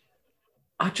 and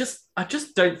I just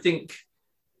don't think.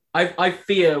 I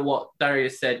fear what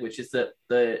Darius said, which is that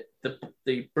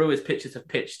the Brewers pitchers have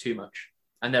pitched too much,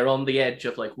 and they're on the edge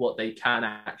of like what they can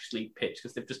actually pitch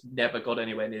because they've just never got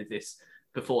anywhere near this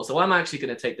before. So I'm actually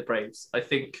going to take the Braves. I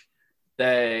think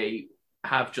they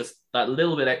have just that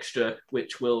little bit extra,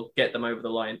 which will get them over the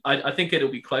line. I think it'll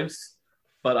be close,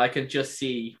 but I can just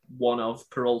see one of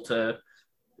Peralta,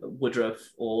 Woodruff,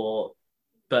 or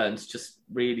Burns just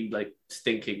really like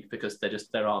stinking because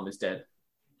their arm is dead.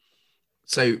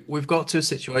 So we've got to a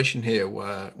situation here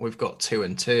where we've got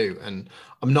 2-2, and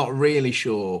I'm not really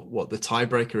sure what the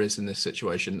tiebreaker is in this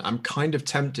situation. I'm kind of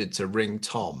tempted to ring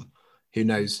Tom, who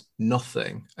knows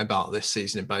nothing about this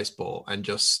season in baseball, and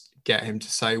just get him to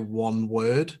say one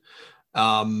word.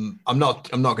 I'm not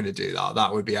going to do that.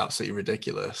 That would be absolutely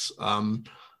ridiculous. I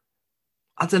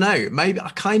don't know. Maybe I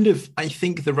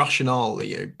think the rationale,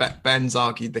 Ben's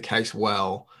argued the case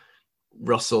well.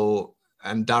 Russell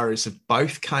and Darius have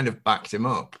both kind of backed him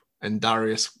up, and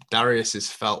Darius has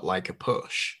felt like a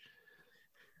push.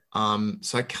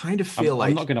 So I kind of feel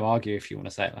I'm not going to argue if you want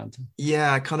to say Atlanta.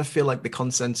 Yeah, I kind of feel like the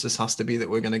consensus has to be that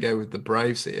we're going to go with the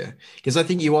Braves here, because I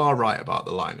think you are right about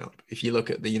the lineup. If you look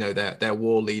at their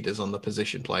war leaders on the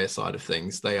position player side of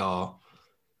things, they are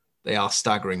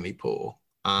staggeringly poor,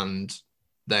 and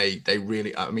they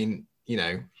really. I mean,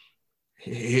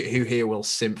 who here will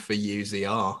simp for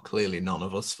UZR? Clearly, none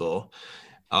of us for.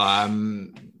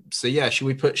 So yeah, should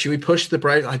we push the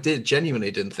Braves? I genuinely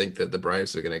didn't think that the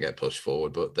Braves were going to get pushed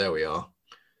forward, but there we are.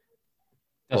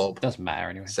 Doesn't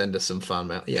matter anyway. Send us some fan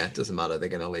mail. Yeah, it doesn't matter. They're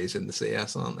going to lose in the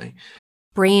CS, aren't they?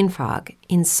 Brain fog,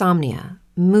 insomnia,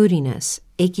 moodiness,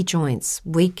 achy joints,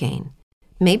 weight gain.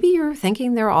 Maybe you're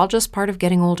thinking they're all just part of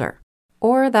getting older,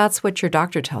 or that's what your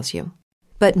doctor tells you.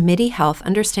 But MIDI Health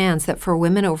understands that for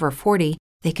women over 40,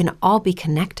 they can all be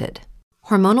connected.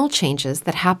 Hormonal changes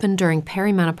that happen during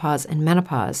perimenopause and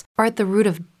menopause are at the root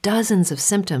of dozens of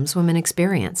symptoms women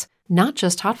experience, not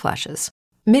just hot flashes.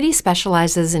 MIDI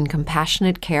specializes in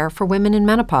compassionate care for women in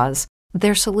menopause.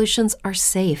 Their solutions are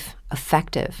safe,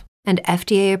 effective, and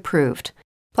FDA approved.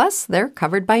 Plus, they're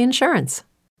covered by insurance.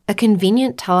 A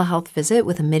convenient telehealth visit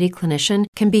with a MIDI clinician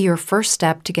can be your first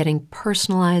step to getting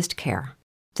personalized care.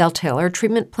 They'll tailor a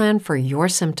treatment plan for your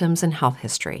symptoms and health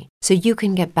history, so you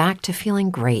can get back to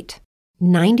feeling great.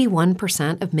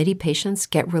 91% of MIDI patients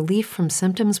get relief from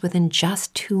symptoms within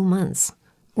just 2 months.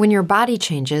 When your body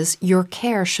changes, your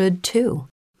care should too.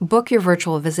 Book your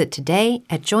virtual visit today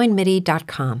at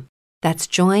joinmidi.com. That's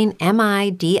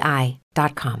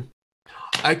joinmidi.com.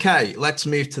 Okay, let's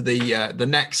move to the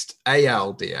next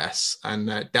ALDS.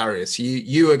 And Darius,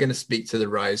 you are going to speak to the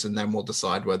Rays, and then we'll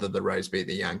decide whether the Rays beat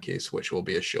the Yankees, which will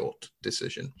be a short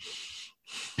decision.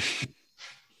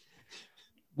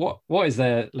 What is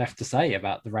there left to say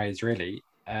about the Rays, really?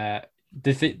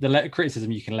 The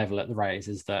criticism you can level at the Rays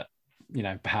is that,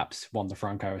 perhaps Wander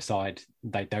Franco aside,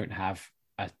 they don't have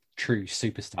a true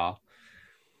superstar,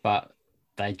 but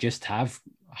they just have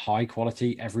high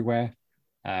quality everywhere.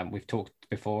 We've talked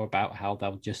before about how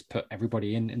they'll just put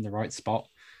everybody in the right spot.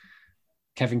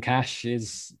 Kevin Cash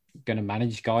is going to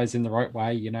manage guys in the right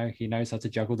way. He knows how to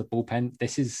juggle the bullpen.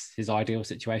 This is his ideal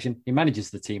situation. He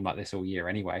manages the team like this all year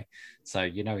anyway. So,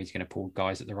 he's going to pull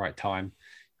guys at the right time.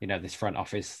 This front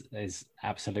office is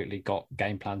absolutely got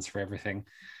game plans for everything.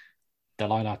 The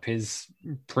lineup is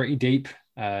pretty deep.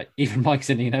 Even Mike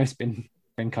Zunino's been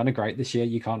kind of great this year.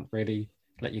 You can't really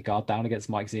let your guard down against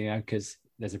Mike Zunino because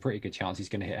there's a pretty good chance he's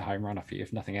going to hit a home run off you,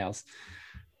 if nothing else.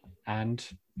 And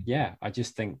yeah, I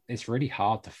just think it's really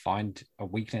hard to find a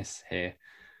weakness here,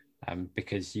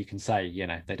 because you can say,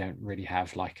 they don't really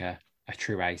have like a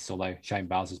true ace, although Shane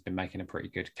Baz has been making a pretty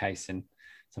good case in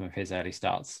some of his early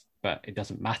starts. But it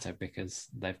doesn't matter because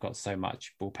they've got so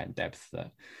much bullpen depth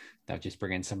that they'll just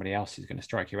bring in somebody else who's going to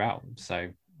strike you out. So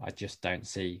I just don't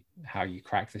see how you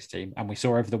crack this team. And we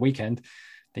saw over the weekend,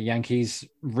 the Yankees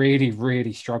really,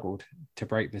 really struggled to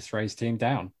break this Rays team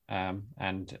down.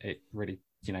 And it really,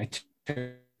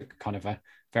 took kind of a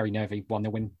very nervy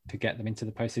 1-0 win to get them into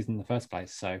the postseason in the first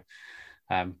place. So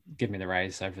give me the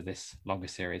Rays over this longer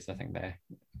series. I think they're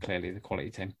clearly the quality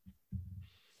team.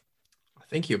 I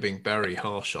think you're being very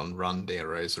harsh on Randy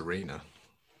Arozarena.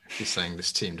 If you're saying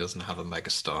this team doesn't have a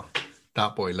megastar.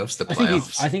 That boy loves the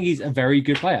playoffs. I think he's a very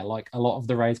good player, like a lot of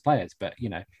the Rays players, but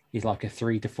he's like a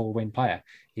 3 to 4 win player.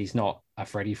 He's not a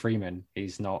Freddie Freeman.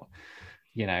 He's not,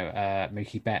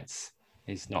 Mookie Betts.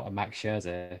 He's not a Max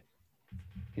Scherzer.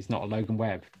 He's not a Logan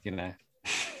Webb,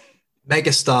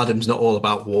 Mega stardom's not all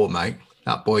about war, mate.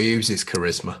 That boy uses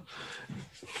charisma.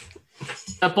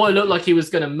 That boy looked like he was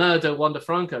going to murder Wander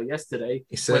Franco yesterday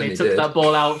when he took that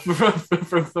ball out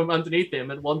from underneath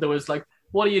him, and Wander was like,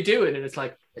 "What are you doing?" And it's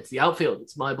like, "It's the outfield.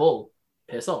 It's my ball.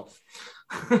 Piss off."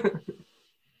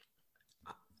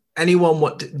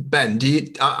 Ben?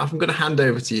 I'm going to hand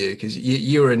over to you because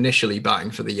you were initially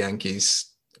batting for the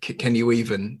Yankees. Can you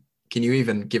even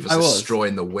give us a straw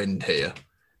in the wind here?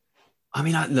 I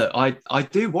mean, I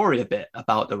do worry a bit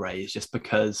about the Rays just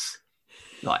because,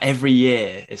 like, every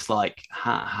year it's like,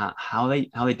 how are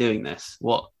they doing this?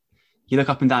 What you look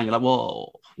up and down, you're like,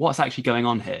 whoa, what's actually going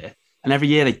on here? And every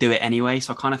year they do it anyway.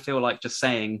 So I kind of feel like just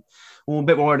saying, well, I'm a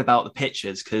bit worried about the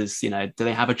pitchers because, do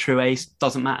they have a true ace?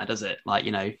 Doesn't matter, does it? Like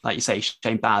you say,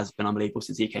 Shane Baz has been unbelievable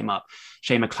since he came up.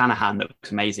 Shane McClanahan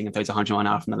looks amazing and throws 100 mile an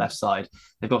hour from the left side.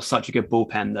 They've got such a good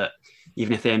bullpen that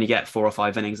even if they only get 4 or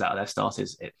 5 innings out of their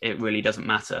starters, it really doesn't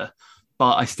matter.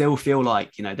 But I still feel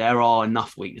like, there are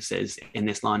enough weaknesses in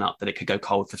this lineup that it could go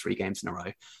cold for 3 games in a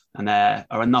row. And there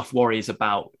are enough worries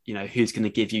about, who's going to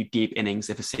give you deep innings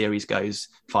if a series goes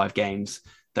 5 games,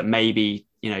 that maybe,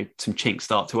 some chinks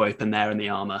start to open there in the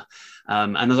armor.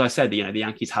 And as I said, the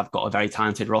Yankees have got a very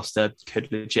talented roster,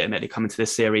 could legitimately come into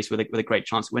this series with a great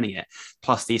chance of winning it.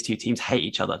 Plus, these two teams hate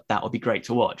each other. That would be great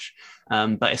to watch.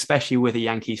 But especially with the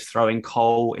Yankees throwing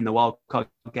Cole in the wild card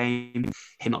game,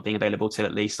 him not being available till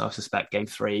at least, I suspect, game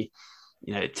 3,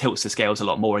 it tilts the scales a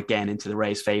lot more again into the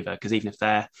Rays' favor, because even if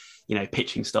their,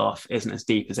 pitching staff isn't as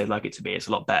deep as they'd like it to be, it's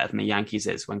a lot better than the Yankees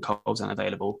is when Cole's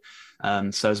unavailable.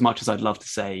 So as much as I'd love to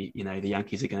say, the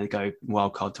Yankees are going to go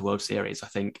wild card to World Series, I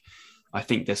think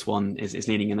this one is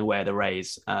leaning in the way of the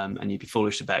Rays, and you'd be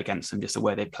foolish to bet against them just the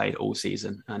way they've played all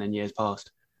season and in years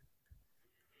past.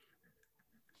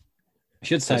 I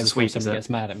should say before somebody gets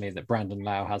mad at me that Brandon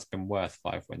Lau has been worth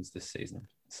 5 wins this season.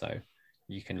 So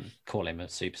you can call him a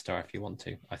superstar if you want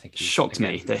to. I think shocked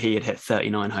me that he had hit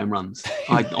 39 home runs.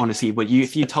 I honestly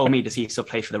if you told me, does he still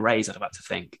play for the Rays, I'd have had to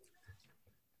think.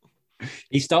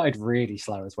 He started really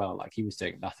slow as well. Like he was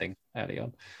doing nothing early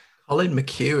on. Colin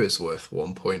McHugh is worth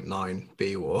 1.9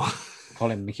 BWAR.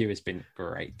 Colin McHugh has been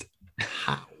great.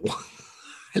 How?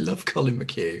 I love Colin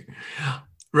McHugh.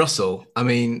 Russell, I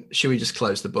mean, should we just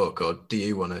close the book, or do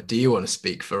you want to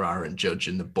speak for Aaron Judge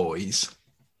and the boys?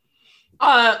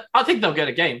 I think they'll get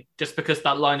a game just because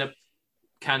that lineup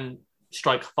can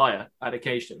strike fire at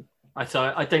occasion.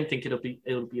 So I don't think it'll be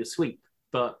a sweep,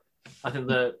 but I think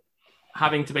that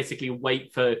having to basically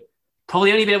wait for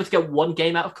probably only be able to get 1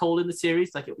 game out of Cole in the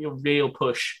series, like it'll be a real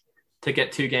push to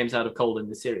get 2 games out of Cole in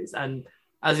the series. And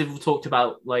as we've talked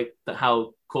about, like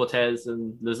how Cortez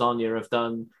and Lasagna have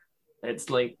done. It's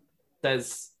like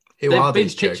there's Who they've are been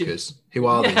these pitching- jokers? Who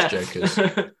are Yeah. these jokers?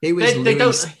 Who is They don't-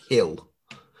 Louis Hill?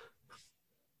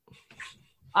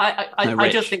 I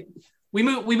just think we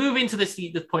move into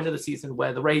the point of the season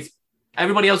where the Rays,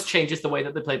 everybody else changes the way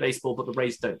that they play baseball, but the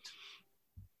Rays don't.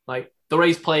 Like the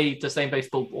Rays play the same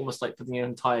baseball almost like for the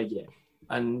entire year,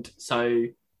 and so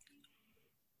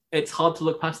it's hard to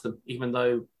look past them, even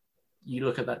though you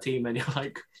look at that team and you're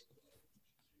like,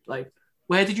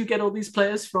 where did you get all these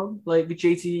players from? Like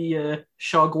JT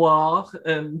Chargois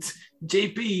and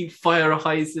JP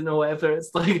Fireheisen or whatever.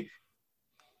 It's like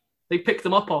they picked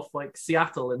them up off like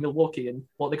Seattle and Milwaukee and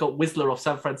what they got Whistler off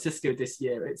San Francisco this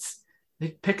year. It's they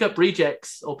pick up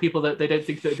rejects or people that they don't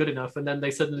think that are good enough, and then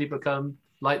they suddenly become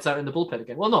lights out in the bullpen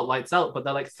again. Well, not lights out, but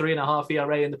they're like 3.5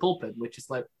 ERA in the bullpen, which is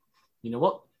like, you know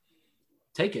what?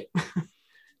 Take it.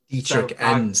 Dietrich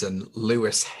Enns and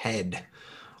Lewis Head.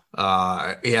 Who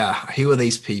are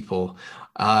these people?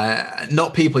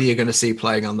 Not people you're going to see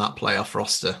playing on that playoff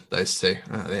roster, those two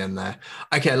at the end there.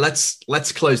 Okay,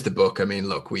 let's close the book. I mean,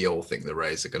 look, we all think the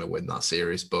Rays are going to win that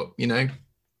series, but, you know,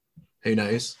 who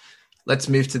knows? Let's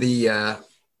move to the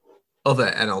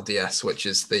other NLDS, which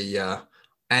is the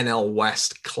NL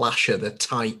West Clash of the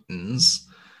Titans.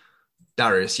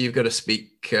 Darius, you've got to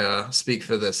speak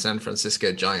for the San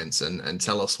Francisco Giants and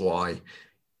tell us why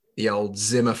the old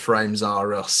Zimmer frames are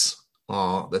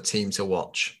the team to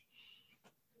watch.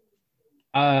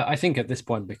 I think at this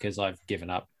point, because I've given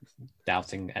up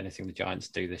doubting anything the Giants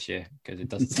do this year, because it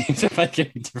doesn't seem to make any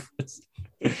difference.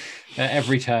 At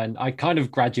every turn, I kind of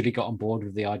gradually got on board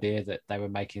with the idea that they were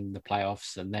making the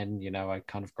playoffs. And then, you know, I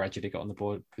kind of gradually got on the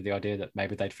board with the idea that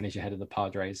maybe they'd finish ahead of the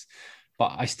Padres.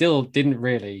 But I still didn't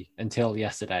really, until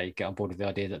yesterday, get on board with the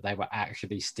idea that they were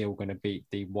actually still going to beat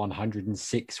the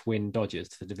 106-win Dodgers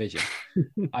to the division.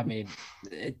 I mean,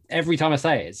 every time I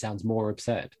say it, it sounds more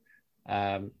absurd.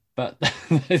 But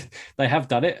they have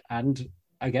done it. And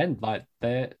again, like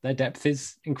their depth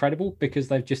is incredible because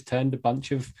they've just turned a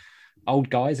bunch of old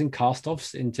guys and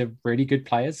cast-offs into really good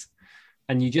players.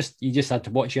 And you just had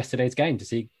to watch yesterday's game to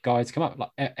see guys come up.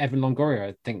 Like Evan Longoria,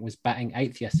 I think, was batting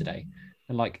 8th yesterday.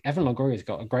 And like Evan Longoria's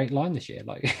got a great line this year,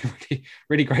 like really,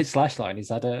 really great slash line. He's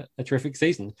had a terrific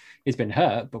season. He's been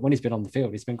hurt, but when he's been on the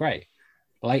field, he's been great.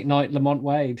 Late night Lamont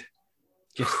Wade,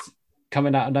 just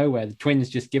coming out of nowhere. The Twins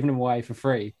just giving him away for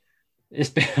free. It's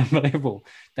been unbelievable.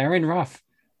 Darren Ruff.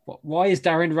 Why is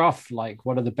Darren Ruff like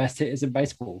one of the best hitters in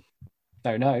baseball?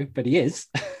 Don't know, but he is.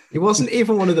 He wasn't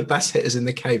even one of the best hitters in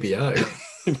the KBO.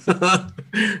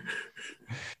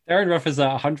 Darren Ruff is at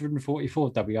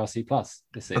 144 WRC plus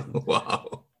this season.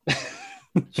 Wow.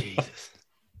 Jesus.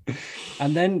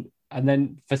 And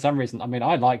then for some reason, I mean,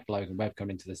 I liked Logan Webb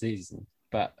coming into the season,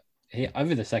 but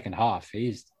over the second half,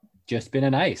 he's just been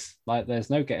an ace. Like there's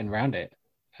no getting around it.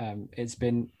 It's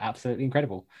been absolutely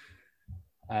incredible.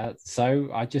 So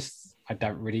I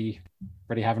don't really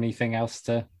have anything else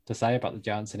to say about the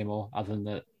Giants anymore, other than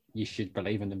that you should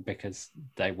believe in them because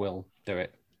they will do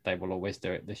it. They will always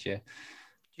do it this year.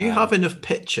 Do you have enough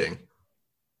pitching?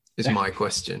 Is my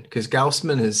question, because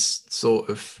Gaussman has sort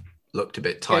of looked a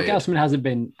bit tired. Yeah, Gaussman hasn't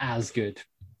been as good.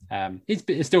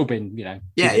 It's still been, you know.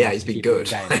 He's been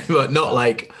good, but not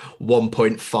like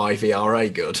 1.5 ERA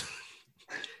good.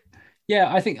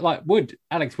 Yeah, I think like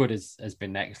Alex Wood has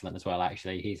been excellent as well.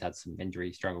 Actually, he's had some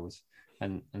injury struggles,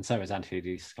 and so has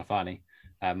Anthony Sclafani.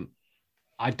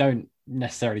 I don't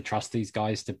necessarily trust these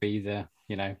guys to be the,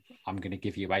 you know, I'm going to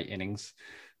give you 8 innings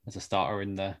as a starter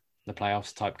in the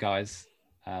playoffs type guys.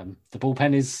 The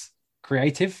bullpen is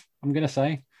creative, I'm going to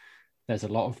say. There's a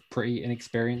lot of pretty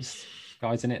inexperienced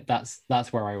guys in it.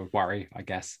 That's where I would worry, I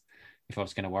guess, if I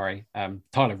was going to worry.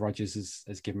 Tyler Rogers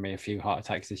has given me a few heart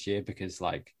attacks this year because,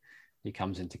 like, he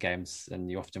comes into games and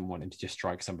you often want him to just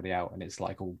strike somebody out and it's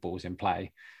like all balls in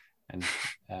play. And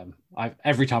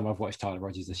every time I've watched Tyler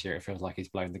Rogers this year, it feels like he's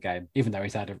blown the game, even though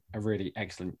he's had a really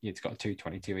excellent, he's got a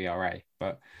 2.22 ERA,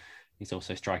 but he's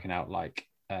also striking out like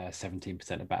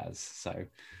 17% of batters. So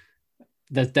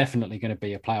there's definitely going to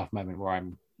be a playoff moment where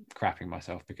I'm crapping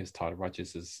myself because Tyler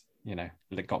Rogers has, you know,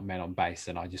 got men on base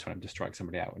and I just want him to strike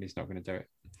somebody out and he's not going to do it.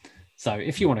 So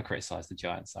if you want to criticize the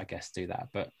Giants, I guess do that.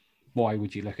 But why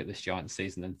would you look at this Giants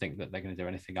season and think that they're going to do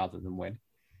anything other than win?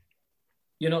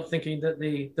 You're not thinking that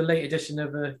the late addition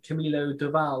of Camilo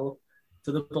Doval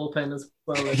to the bullpen as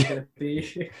well is going to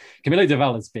be... Camilo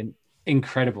Doval has been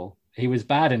incredible. He was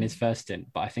bad in his first stint,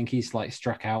 but I think he's like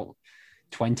struck out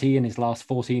 20 in his last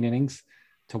 14 innings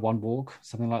to 1 walk,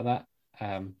 something like that.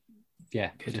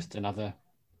 Just another,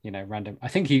 you know, random. I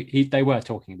think they were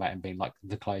talking about him being like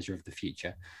the closer of the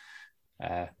future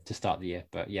to start the year.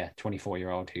 But yeah,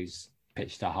 24-year-old who's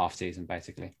pitched a half season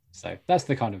basically. So that's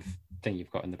the kind of thing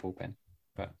you've got in the bullpen.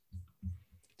 But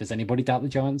does anybody doubt the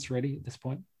Giants really at this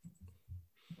point?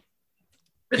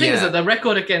 The thing is that the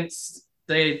record against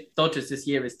the Dodgers this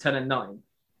year is 10-9,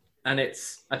 and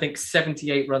it's, I think,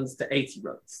 78 runs to 80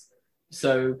 runs.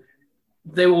 So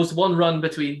there was one win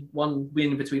between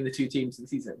the two teams in the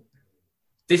season.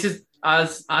 This is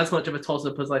as much of a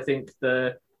toss-up as I think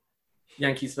the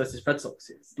Yankees versus Red Sox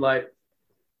is. Like,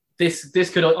 this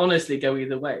could honestly go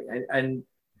either way. And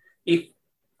if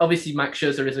obviously Max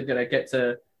Scherzer isn't going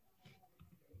to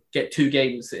get 2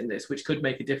 games in this, which could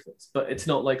make a difference, but it's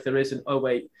not like there isn't,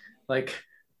 like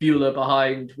Buehler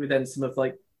behind with then some of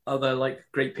like other like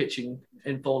great pitching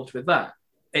involved with that.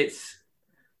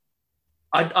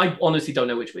 I honestly don't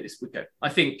know which way this would go. I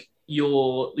think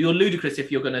you're ludicrous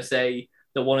if you're going to say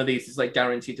that one of these is like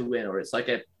guaranteed to win, or it's like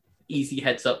a easy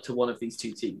heads up to one of these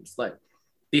two teams. Like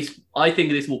this, I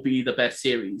think this will be the best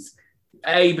series.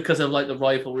 Because of like the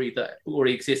rivalry that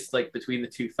already exists like between the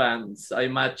two fans. I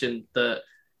imagine that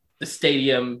the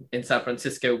stadium in San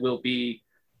Francisco will be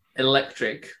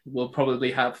electric. We'll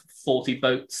probably have 40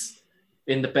 boats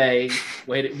in the bay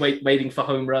waiting for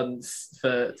home runs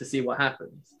to see what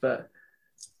happens. But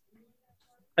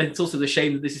it's also the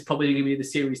shame that this is probably going to be the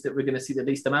series that we're going to see the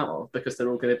least amount of, because they're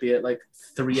all going to be at like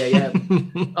 3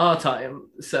 a.m. our time.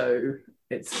 So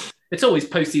it's always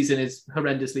postseason is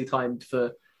horrendously timed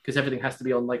because everything has to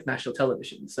be on like national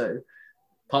television. So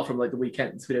apart from like the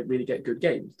weekends, we don't really get good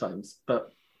game times.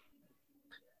 But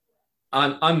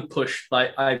I'm pushed.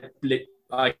 Like I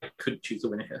could choose a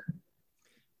winner here.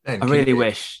 I really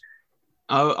wish.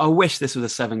 I wish this was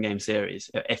a 7-game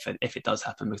series if it does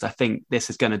happen, because I think this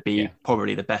is going to be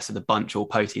probably the best of the bunch all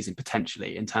postseason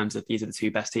potentially, in terms of these are the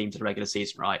two best teams in the regular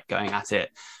season, right? Going at it,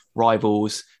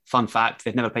 rivals. Fun fact: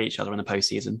 they've never played each other in the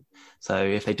postseason. So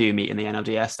if they do meet in the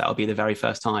NLDS, that'll be the very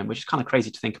first time, which is kind of crazy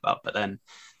to think about. But then,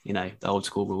 you know, the old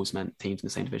school rules meant teams in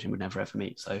the same division would never ever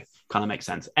meet. So kind of makes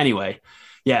sense. Anyway,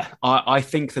 yeah, I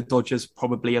think the Dodgers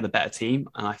probably are the better team.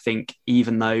 And I think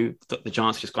even though the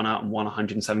Giants have just gone out and won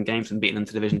 107 games and beaten them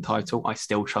to the division title, I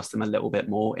still trust them a little bit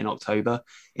more in October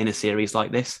in a series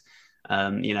like this.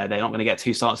 You know, they're not going to get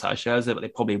 2 starts out of Scherzer, but they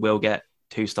probably will get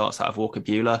 2 starts out of Walker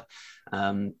Buehler.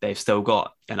 They've still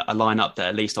got a lineup that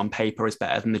at least on paper is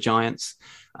better than the Giants.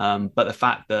 But the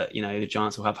fact that, you know, the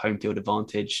Giants will have home field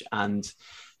advantage and,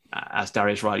 as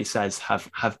Darius rightly says,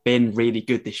 have been really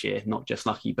good this year, not just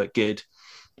lucky, but good.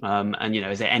 And, you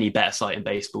know, is there any better sight in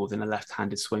baseball than a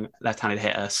left-handed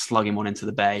hitter slugging one into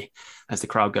the bay as the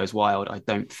crowd goes wild? I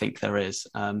don't think there is.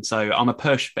 So I'm a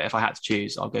push, but if I had to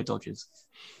choose, I'll go Dodgers.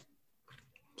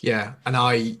 Yeah, and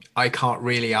I can't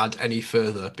really add any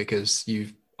further because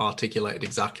you've articulated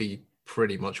exactly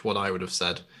pretty much what I would have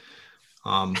said.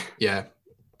 Yeah,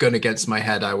 gun against my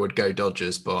head, I would go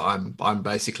Dodgers, but I'm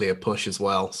basically a push as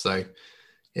well. So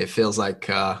it feels like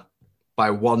by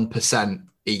 1%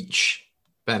 each,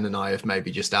 Ben and I have maybe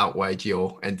just outweighed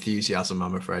your enthusiasm,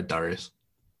 I'm afraid, Darius.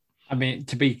 I mean,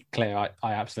 to be clear,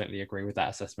 I absolutely agree with that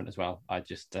assessment as well. I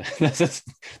just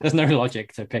there's no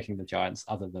logic to picking the Giants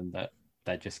other than that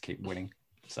they just keep winning.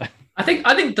 So I think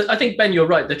Ben, you're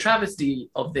right. The travesty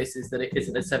of this is that it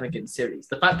isn't a 7-game series.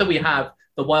 The fact that we have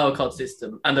the wildcard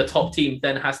system and the top team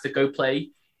then has to go play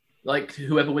like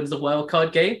whoever wins the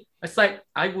wildcard game. It's like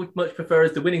I would much prefer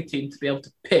as the winning team to be able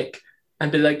to pick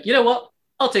and be like, you know what?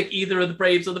 I'll take either of the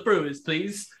Braves or the Brewers,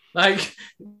 please. Like,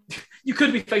 you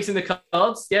could be facing the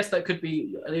Cards. Yes, that could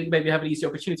be maybe have an easy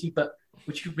opportunity, but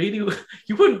would you really?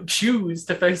 You wouldn't choose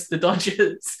to face the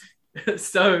Dodgers.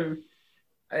 So,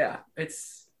 yeah,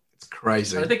 it's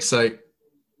crazy. I think so.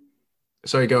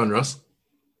 Sorry, go on, Russ.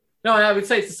 No, I would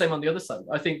say it's the same on the other side.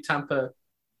 I think Tampa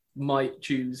might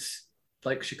choose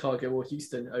like Chicago or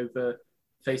Houston over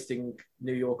facing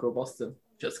New York or Boston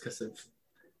just because of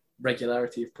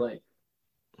regularity of play.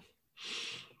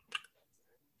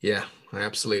 Yeah, I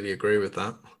absolutely agree with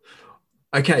that.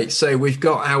 Okay, so we've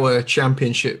got our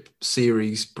championship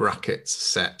series brackets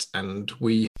set, and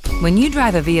When you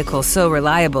drive a vehicle so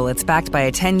reliable it's backed by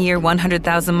a 10-year,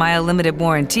 100,000-mile limited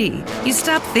warranty, you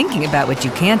stop thinking about what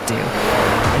you can't do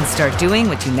and start doing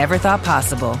what you never thought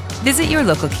possible. Visit your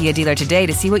local Kia dealer today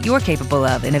to see what you're capable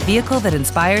of in a vehicle that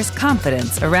inspires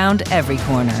confidence around every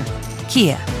corner.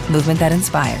 Kia, movement that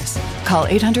inspires. Call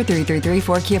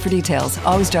 800-333-4KIA for details.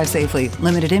 Always drive safely.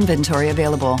 Limited inventory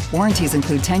available. Warranties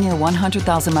include 10-year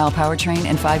 100,000-mile powertrain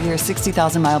and 5-year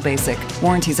 60,000-mile basic.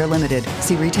 Warranties are limited.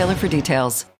 See retailer for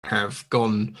details. Have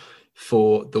gone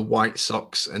for the White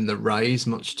Sox and the Rays,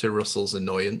 much to Russell's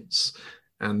annoyance,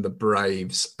 and the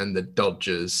Braves and the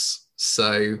Dodgers.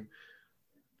 So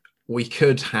we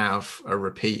could have a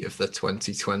repeat of the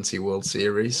 2020 World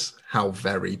Series. How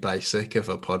very basic of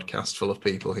a podcast full of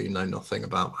people who know nothing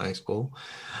about baseball.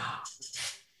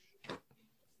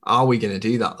 Are we going to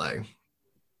do that, though?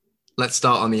 Let's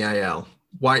start on the AL.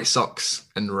 White Sox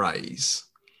and Rays.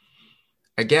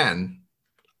 Again,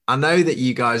 I know that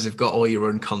you guys have got all your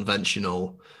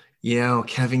unconventional,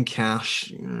 Kevin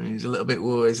Cash, he's a little bit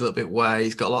woo, he's a little bit way.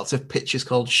 He's got lots of pitchers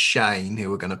called Shane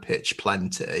who are going to pitch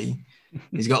plenty.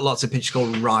 He's got lots of pitchers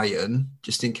called Ryan,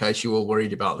 just in case you were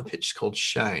worried about the pitchers called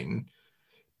Shane.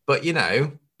 But,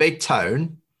 Big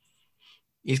Tone,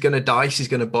 he's going to dice, he's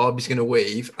going to bob, he's going to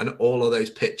weave, and all of those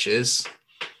pitchers,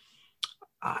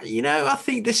 I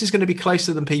think this is going to be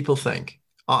closer than people think.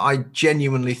 I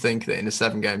genuinely think that in a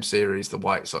 7-game series, the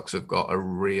White Sox have got a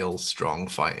real strong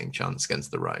fighting chance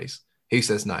against the Rays. Who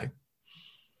says no?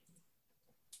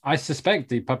 I suspect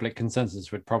the public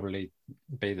consensus would probably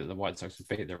be that the White Sox would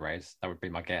beat the Rays. That would be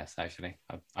my guess, actually.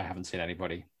 I haven't seen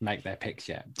anybody make their picks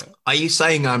yet. But... Are you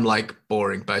saying I'm like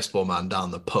boring baseball man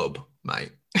down the pub,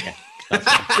 mate? Yeah,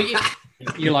 that's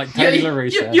you're like Tony La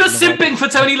Russa. You're simping for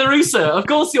Tony La Russa. Of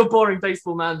course you're boring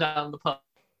baseball man down the pub.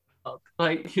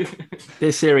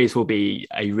 This series will be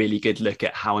a really good look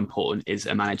at how important is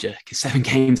a manager, because 7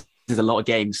 games is a lot of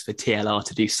games for TLR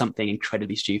to do something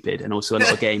incredibly stupid, and also a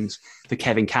lot of games for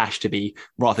Kevin Cash to be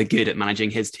rather good at managing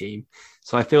his team.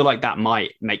 So I feel like that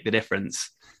might make the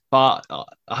difference. But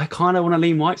I kind of want to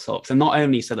lean White Sox, and not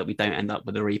only so that we don't end up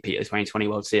with a repeat of the 2020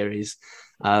 World Series,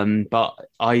 but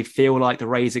I feel like the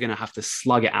Rays are going to have to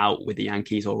slug it out with the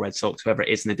Yankees or Red Sox, whoever it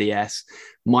is in the DS,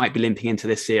 might be limping into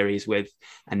this series with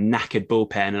a knackered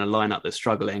bullpen and a lineup that's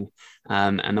struggling.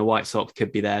 And the White Sox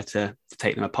could be there to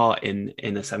take them apart in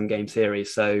a 7-game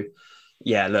series. So,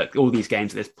 yeah, look, all these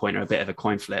games at this point are a bit of a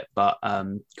coin flip, but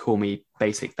call me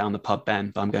basic down the pub,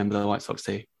 Ben, but I'm going with the White Sox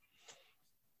too.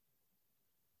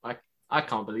 I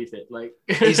can't believe it. Like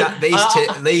these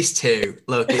two.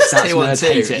 Look, it's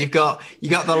 2-2. You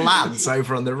got the lads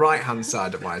over on the right hand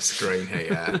side of my screen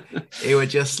here. Who are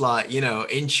just like,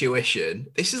 intuition.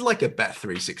 This is like a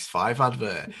Bet365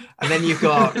 advert. And then you've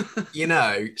got,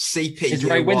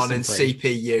 CPU1 and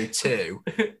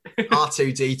CPU2,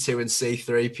 R2D2 and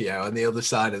C3PO on the other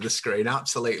side of the screen.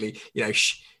 Absolutely,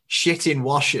 shitting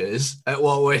washers at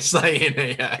what we're saying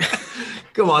here.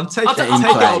 Come on, take it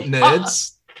up,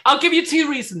 nerds. I'll give you 2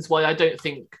 reasons why I don't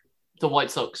think the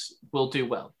White Sox will do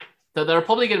well. There are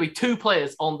probably going to be 2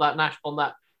 players on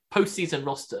that postseason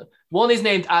roster. One is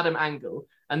named Adam Engel,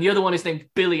 and the other one is named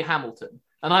Billy Hamilton.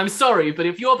 And I'm sorry, but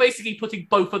if you're basically putting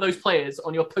both of those players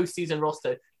on your postseason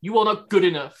roster, you are not good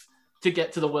enough to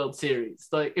get to the World Series.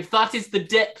 Like, if that is the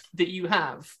depth that you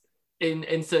have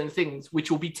in certain things,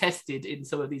 which will be tested in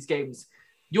some of these games,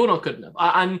 you're not good enough.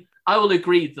 And I will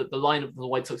agree that the lineup the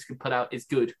White Sox can put out is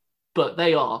good, but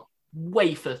they are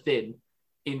wafer thin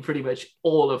in pretty much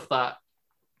all of that,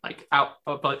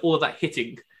 all of that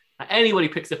hitting. Anybody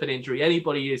picks up an injury,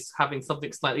 anybody is having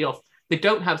something slightly off, they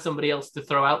don't have somebody else to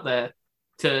throw out there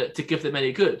to give them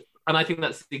any good. And I think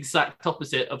that's the exact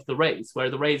opposite of the Rays, where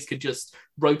the Rays could just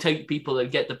rotate people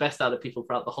and get the best out of people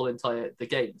throughout the whole entire the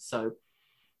game. So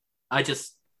I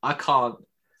can't.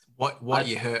 What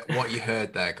you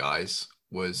heard there, guys,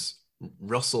 was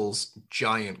Russell's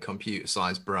giant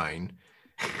computer-sized brain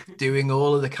doing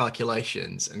all of the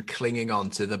calculations and clinging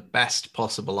on to the best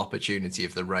possible opportunity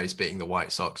of the Rays beating the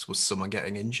White Sox was someone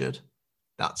getting injured.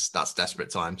 That's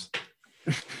desperate times.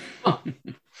 Well,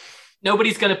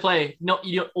 nobody's going to play.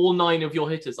 All 9 of your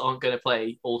hitters aren't going to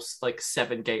play all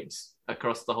 7 games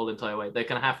across the whole entire way. They're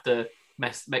going to have to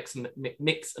mix and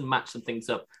match some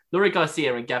things up. Lurie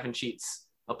Garcia and Gavin Sheets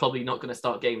are probably not going to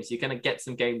start games. You're going to get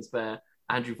some games where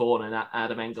Andrew Vaughn and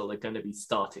Adam Engel are going to be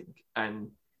starting,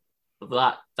 and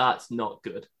that's not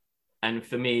good. And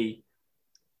for me,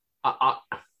 I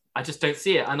just don't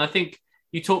see it. And I think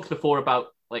you talked before about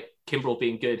Kimbrel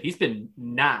being good. He's been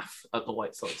naff at the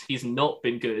White Sox. He's not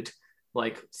been good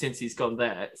since he's gone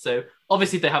there. So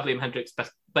obviously they have Liam Hendriks,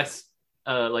 best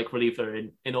reliever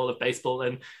in all of baseball,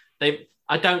 and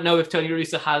I don't know if Tony La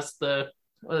Russa has the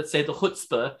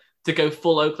chutzpah to go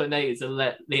full Oakland A's and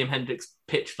let Liam Hendriks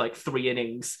pitch 3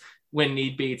 innings when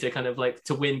need be to kind of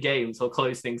to win games or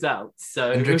close things out.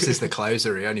 So Hendriks is the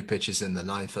closer. He only pitches in the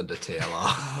 9th under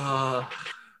TLR.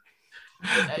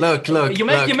 Look! You're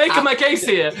making my case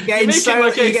here. You're getting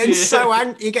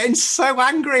so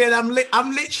angry, and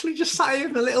I'm literally just sat here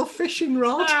with a little fishing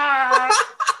rod.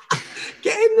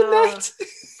 Get in the net.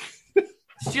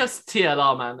 It's just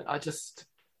TLR, man. I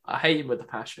hate him with a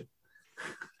passion.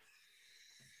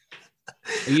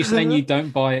 Are you saying you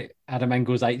don't buy Adam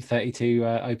Engel's 832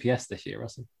 OPS this year,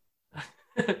 Russell?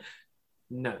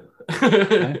 No.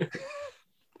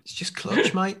 It's just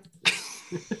clutch, mate.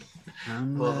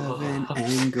 I'm loving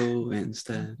Angle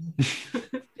instead.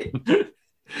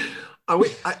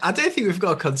 I don't think we've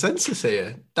got a consensus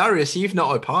here. Darius, you've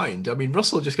not opined. I mean,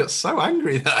 Russell just got so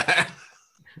angry there.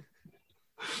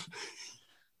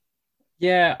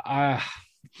 Yeah,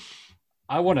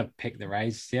 I want to pick the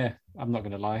Rays. Yeah, I'm not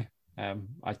going to lie.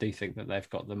 I do think that they've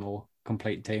got the more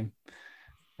complete team,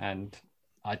 and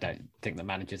I don't think the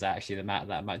managers actually matter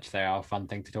that much. They are a fun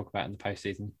thing to talk about in the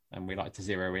postseason, and we like to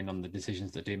zero in on the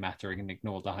decisions that do matter and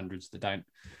ignore the hundreds that don't.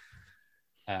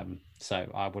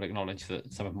 So I would acknowledge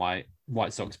that some of my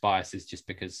White Sox bias is just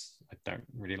because I don't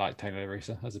really like Tony La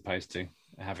Russa, as opposed to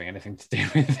having anything to do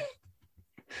with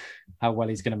how well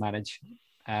he's going to manage.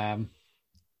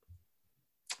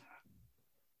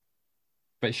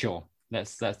 But sure,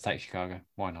 let's take Chicago.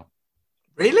 Why not?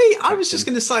 Really? I was just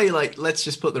going to say, like, let's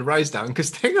just put the Rays down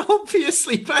because they're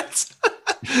obviously better.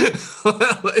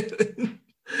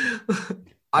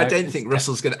 I don't think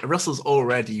Russell's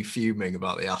already fuming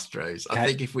about the Astros. I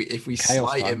think if we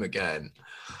slight him again,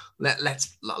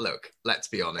 let's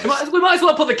be honest. We might as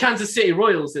well put the Kansas City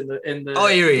Royals in the. Oh,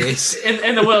 here he is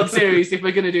in the World Series if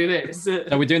we're going to do this. So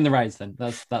we're doing the Rays then.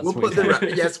 That's we'll what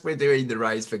put yes, we're doing the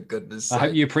Rays for goodness' sake. I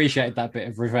hope you appreciate that bit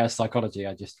of reverse psychology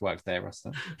I just worked there,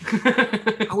 Russell.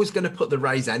 I was going to put the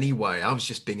Rays anyway. I was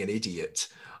just being an idiot.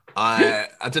 I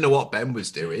don't know what Ben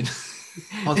was doing.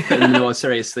 I was putting them in the World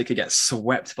Series so they could get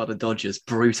swept by the Dodgers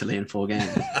brutally in 4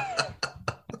 games.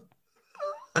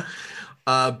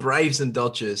 Braves and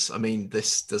Dodgers. I mean,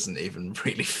 this doesn't even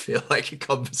really feel like a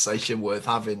conversation worth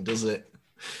having, does it?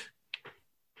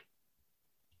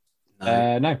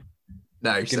 No.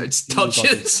 No, so it's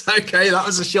Dodgers. Okay, that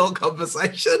was a short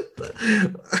conversation.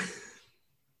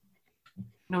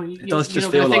 No, you're not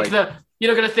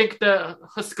going to think that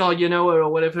Huascar Yanoa or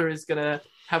whatever is going to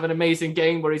have an amazing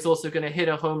game where he's also going to hit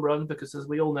a home run because, as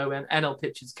we all know, NL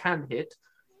pitchers can hit.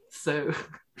 So,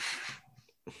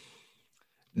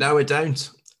 no, I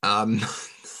don't.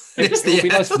 It would be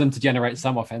nice for them to generate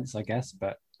some offense, I guess,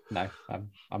 but no,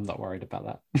 I'm not worried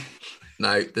about that.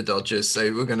 No, the Dodgers.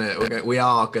 So we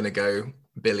are gonna go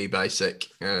Billy Basic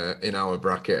in our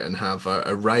bracket and have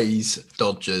a Rays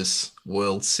Dodgers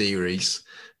World Series.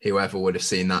 Whoever would have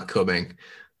seen that coming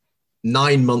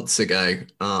 9 months ago?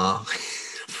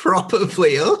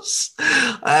 Probably us.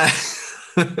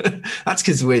 That's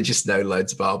because we're just know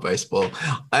loads about baseball.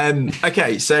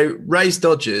 Okay, so Rays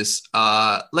Dodgers.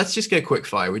 Let's just go quick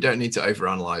fire. We don't need to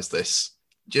overanalyze this.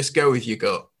 Just go with your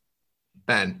gut.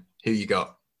 Ben, who you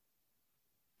got?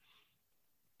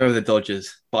 Go with the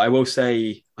Dodgers. But I will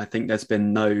say, I think there's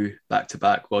been no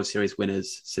back-to-back World Series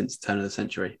winners since the turn of the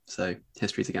century. So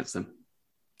history's against them.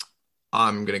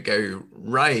 I'm going to go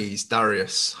Rays.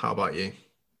 Darius, how about you?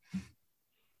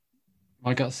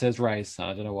 My gut says Rays.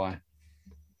 I don't know why.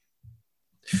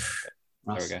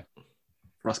 There we go.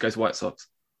 Russ goes White Sox.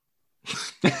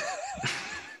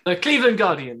 The Cleveland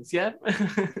Guardians, yeah?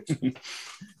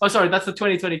 Oh, sorry, that's the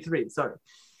 2023. Sorry.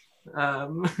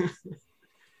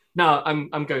 No,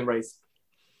 I'm going Rays.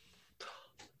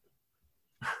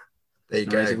 There you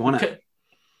The go. Rays have won it.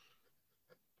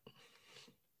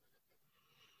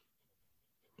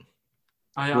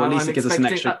 Well, at least it gives us an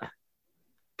extra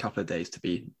couple of days to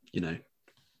be,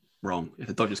 wrong. If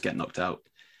the Dodgers get knocked out,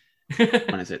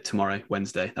 when is it? Tomorrow,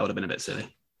 Wednesday? That would have been a bit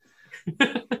silly.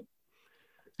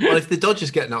 Well, if the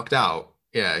Dodgers get knocked out,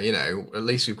 yeah, at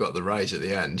least we've got the Rays at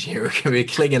the end. We're going to be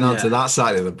clinging on to that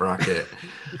side of the bracket.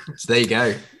 So there you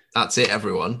go. That's it,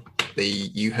 everyone.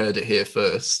 You heard it here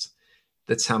first.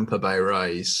 The Tampa Bay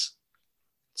Rays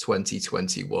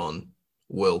 2021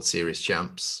 World Series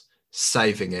champs,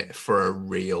 saving it for a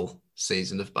real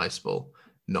season of baseball,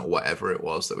 not whatever it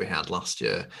was that we had last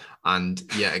year. And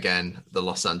yet again, the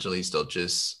Los Angeles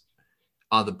Dodgers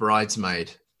are the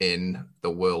bridesmaid in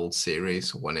the World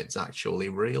Series when it's actually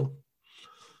real.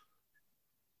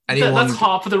 That's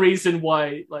half of the reason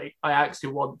why, I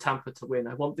actually want Tampa to win.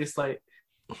 I want this,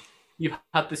 you've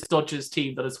had this Dodgers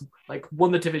team that has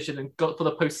won the division and got for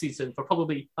the postseason for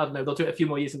probably, I don't know, they'll do it a few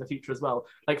more years in the future as well,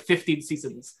 15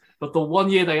 seasons. But the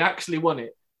one year they actually won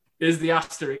it is the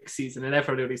asterisk season, and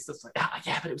everybody's just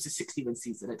yeah, but it was a 60-win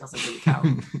season. It doesn't really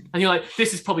count. And you're like,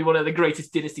 this is probably one of the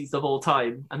greatest dynasties of all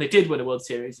time. And they did win a World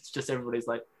Series. It's just everybody's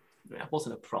like, yeah, it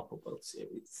wasn't a proper World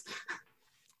Series.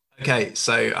 Okay,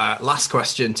 so last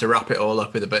question to wrap it all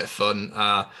up with a bit of fun.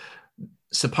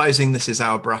 Supposing this is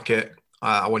our bracket,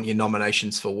 I want your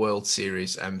nominations for World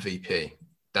Series MVP.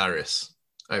 Darius,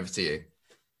 over to you.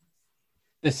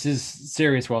 This is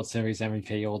serious World Series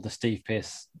MVP or the Steve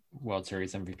Pearce World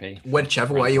Series MVP.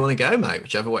 Whichever way you want to go, mate.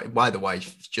 Whichever way. By the way,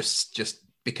 just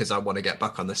because I want to get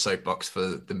back on the soapbox for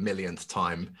the millionth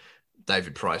time,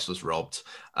 David Price was robbed.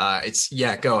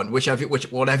 Go on,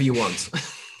 whatever you want.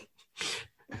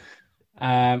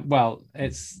 Well,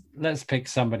 let's pick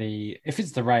somebody. If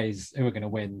it's the Rays who are going to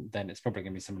win, then it's probably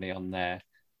going to be somebody on there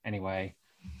anyway.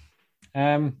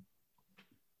 I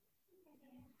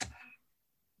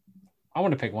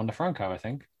want to pick Wander Franco, I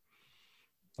think.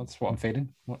 That's what I'm feeling.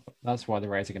 That's why the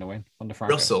Rays are going to win. Wander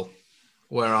Franco. Russell,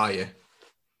 where are you?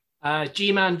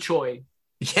 G-Man Choi.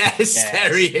 Yes,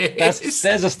 there he is.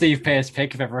 There's a Steve Pearce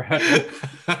pick if ever heard it.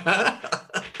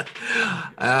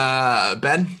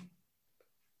 Ben?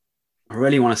 I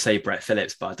really want to say Brett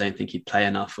Phillips, but I don't think he'd play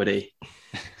enough, would he?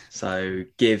 So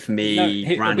give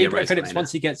me Randy Brett Phillips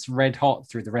once he gets red hot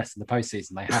through the rest of the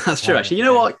postseason. They have That's true, actually. You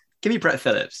know what? Give me Brett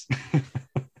Phillips.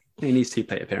 He needs 2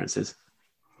 plate appearances.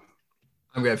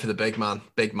 I'm going for the big man,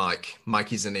 Big Mike,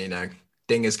 Mikey Zunino,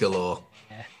 dingers galore,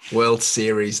 World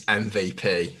Series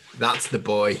MVP. That's the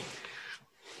boy.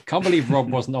 Can't believe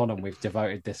Rob wasn't on and we've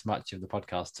devoted this much of the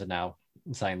podcast to now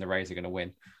saying the Rays are going to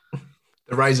win.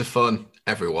 The Rays are fun,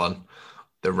 everyone.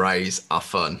 The Rays are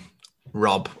fun.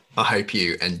 Rob, I hope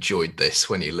you enjoyed this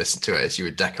when you listened to it as you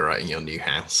were decorating your new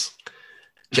house.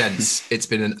 Gents, it's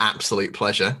been an absolute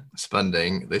pleasure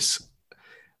spending this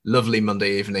lovely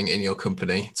Monday evening in your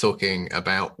company, talking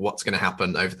about what's going to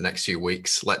happen over the next few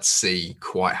weeks. Let's see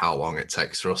quite how long it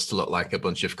takes for us to look like a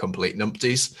bunch of complete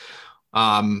numpties.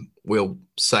 We'll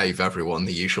save everyone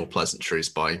the usual pleasantries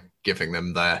by giving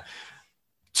them their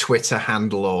Twitter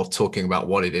handle or talking about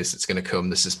what it is that's going to come.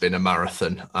 This has been a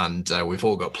marathon, and we've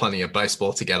all got plenty of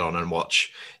baseball to get on and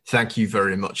watch. Thank you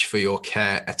very much for your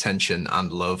care, attention,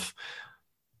 and love.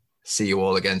 See you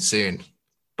all again soon.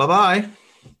 Bye-bye.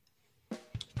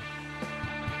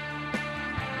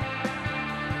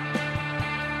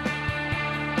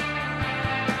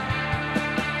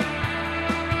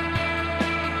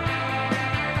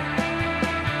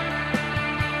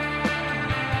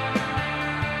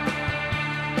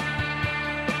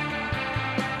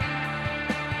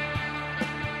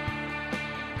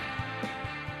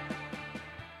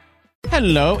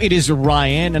 Hello, it is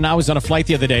Ryan, and I was on a flight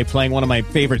the other day playing one of my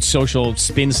favorite social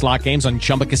spin slot games on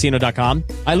ChumbaCasino.com.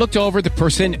 I looked over at the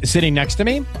person sitting next to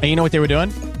me, and you know what they were doing?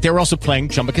 They were also playing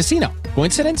Chumba Casino.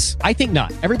 Coincidence? I think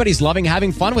not. Everybody's loving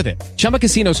having fun with it. Chumba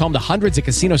Casino is home to hundreds of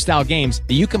casino-style games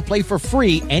that you can play for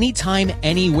free anytime,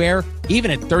 anywhere,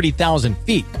 even at 30,000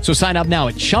 feet. So sign up now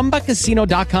at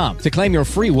ChumbaCasino.com to claim your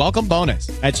free welcome bonus.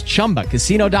 That's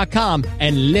ChumbaCasino.com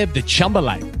and live the Chumba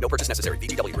life. No purchase necessary.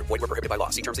 VGW. Void where prohibited by law.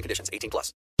 See terms and conditions.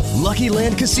 18+. Lucky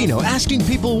Land Casino, asking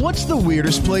people, what's the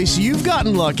weirdest place you've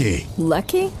gotten lucky?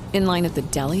 Lucky? In line at the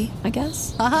deli, I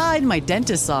guess? Aha, in my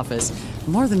dentist's office.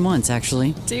 More than once,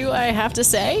 actually. Do I have to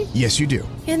say? Yes, you do.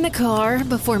 In the car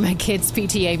before my kids'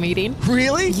 PTA meeting.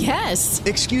 Really? Yes.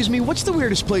 Excuse me, what's the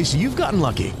weirdest place you've gotten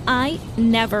lucky? I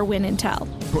never win and tell.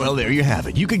 Well, there you have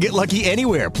it. You can get lucky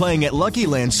anywhere, playing at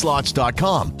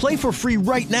LuckyLandSlots.com. Play for free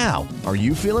right now. Are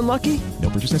you feeling lucky? No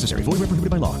purchase necessary. Void where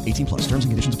prohibited by law. 18+. Terms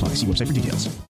and conditions apply. See website for details.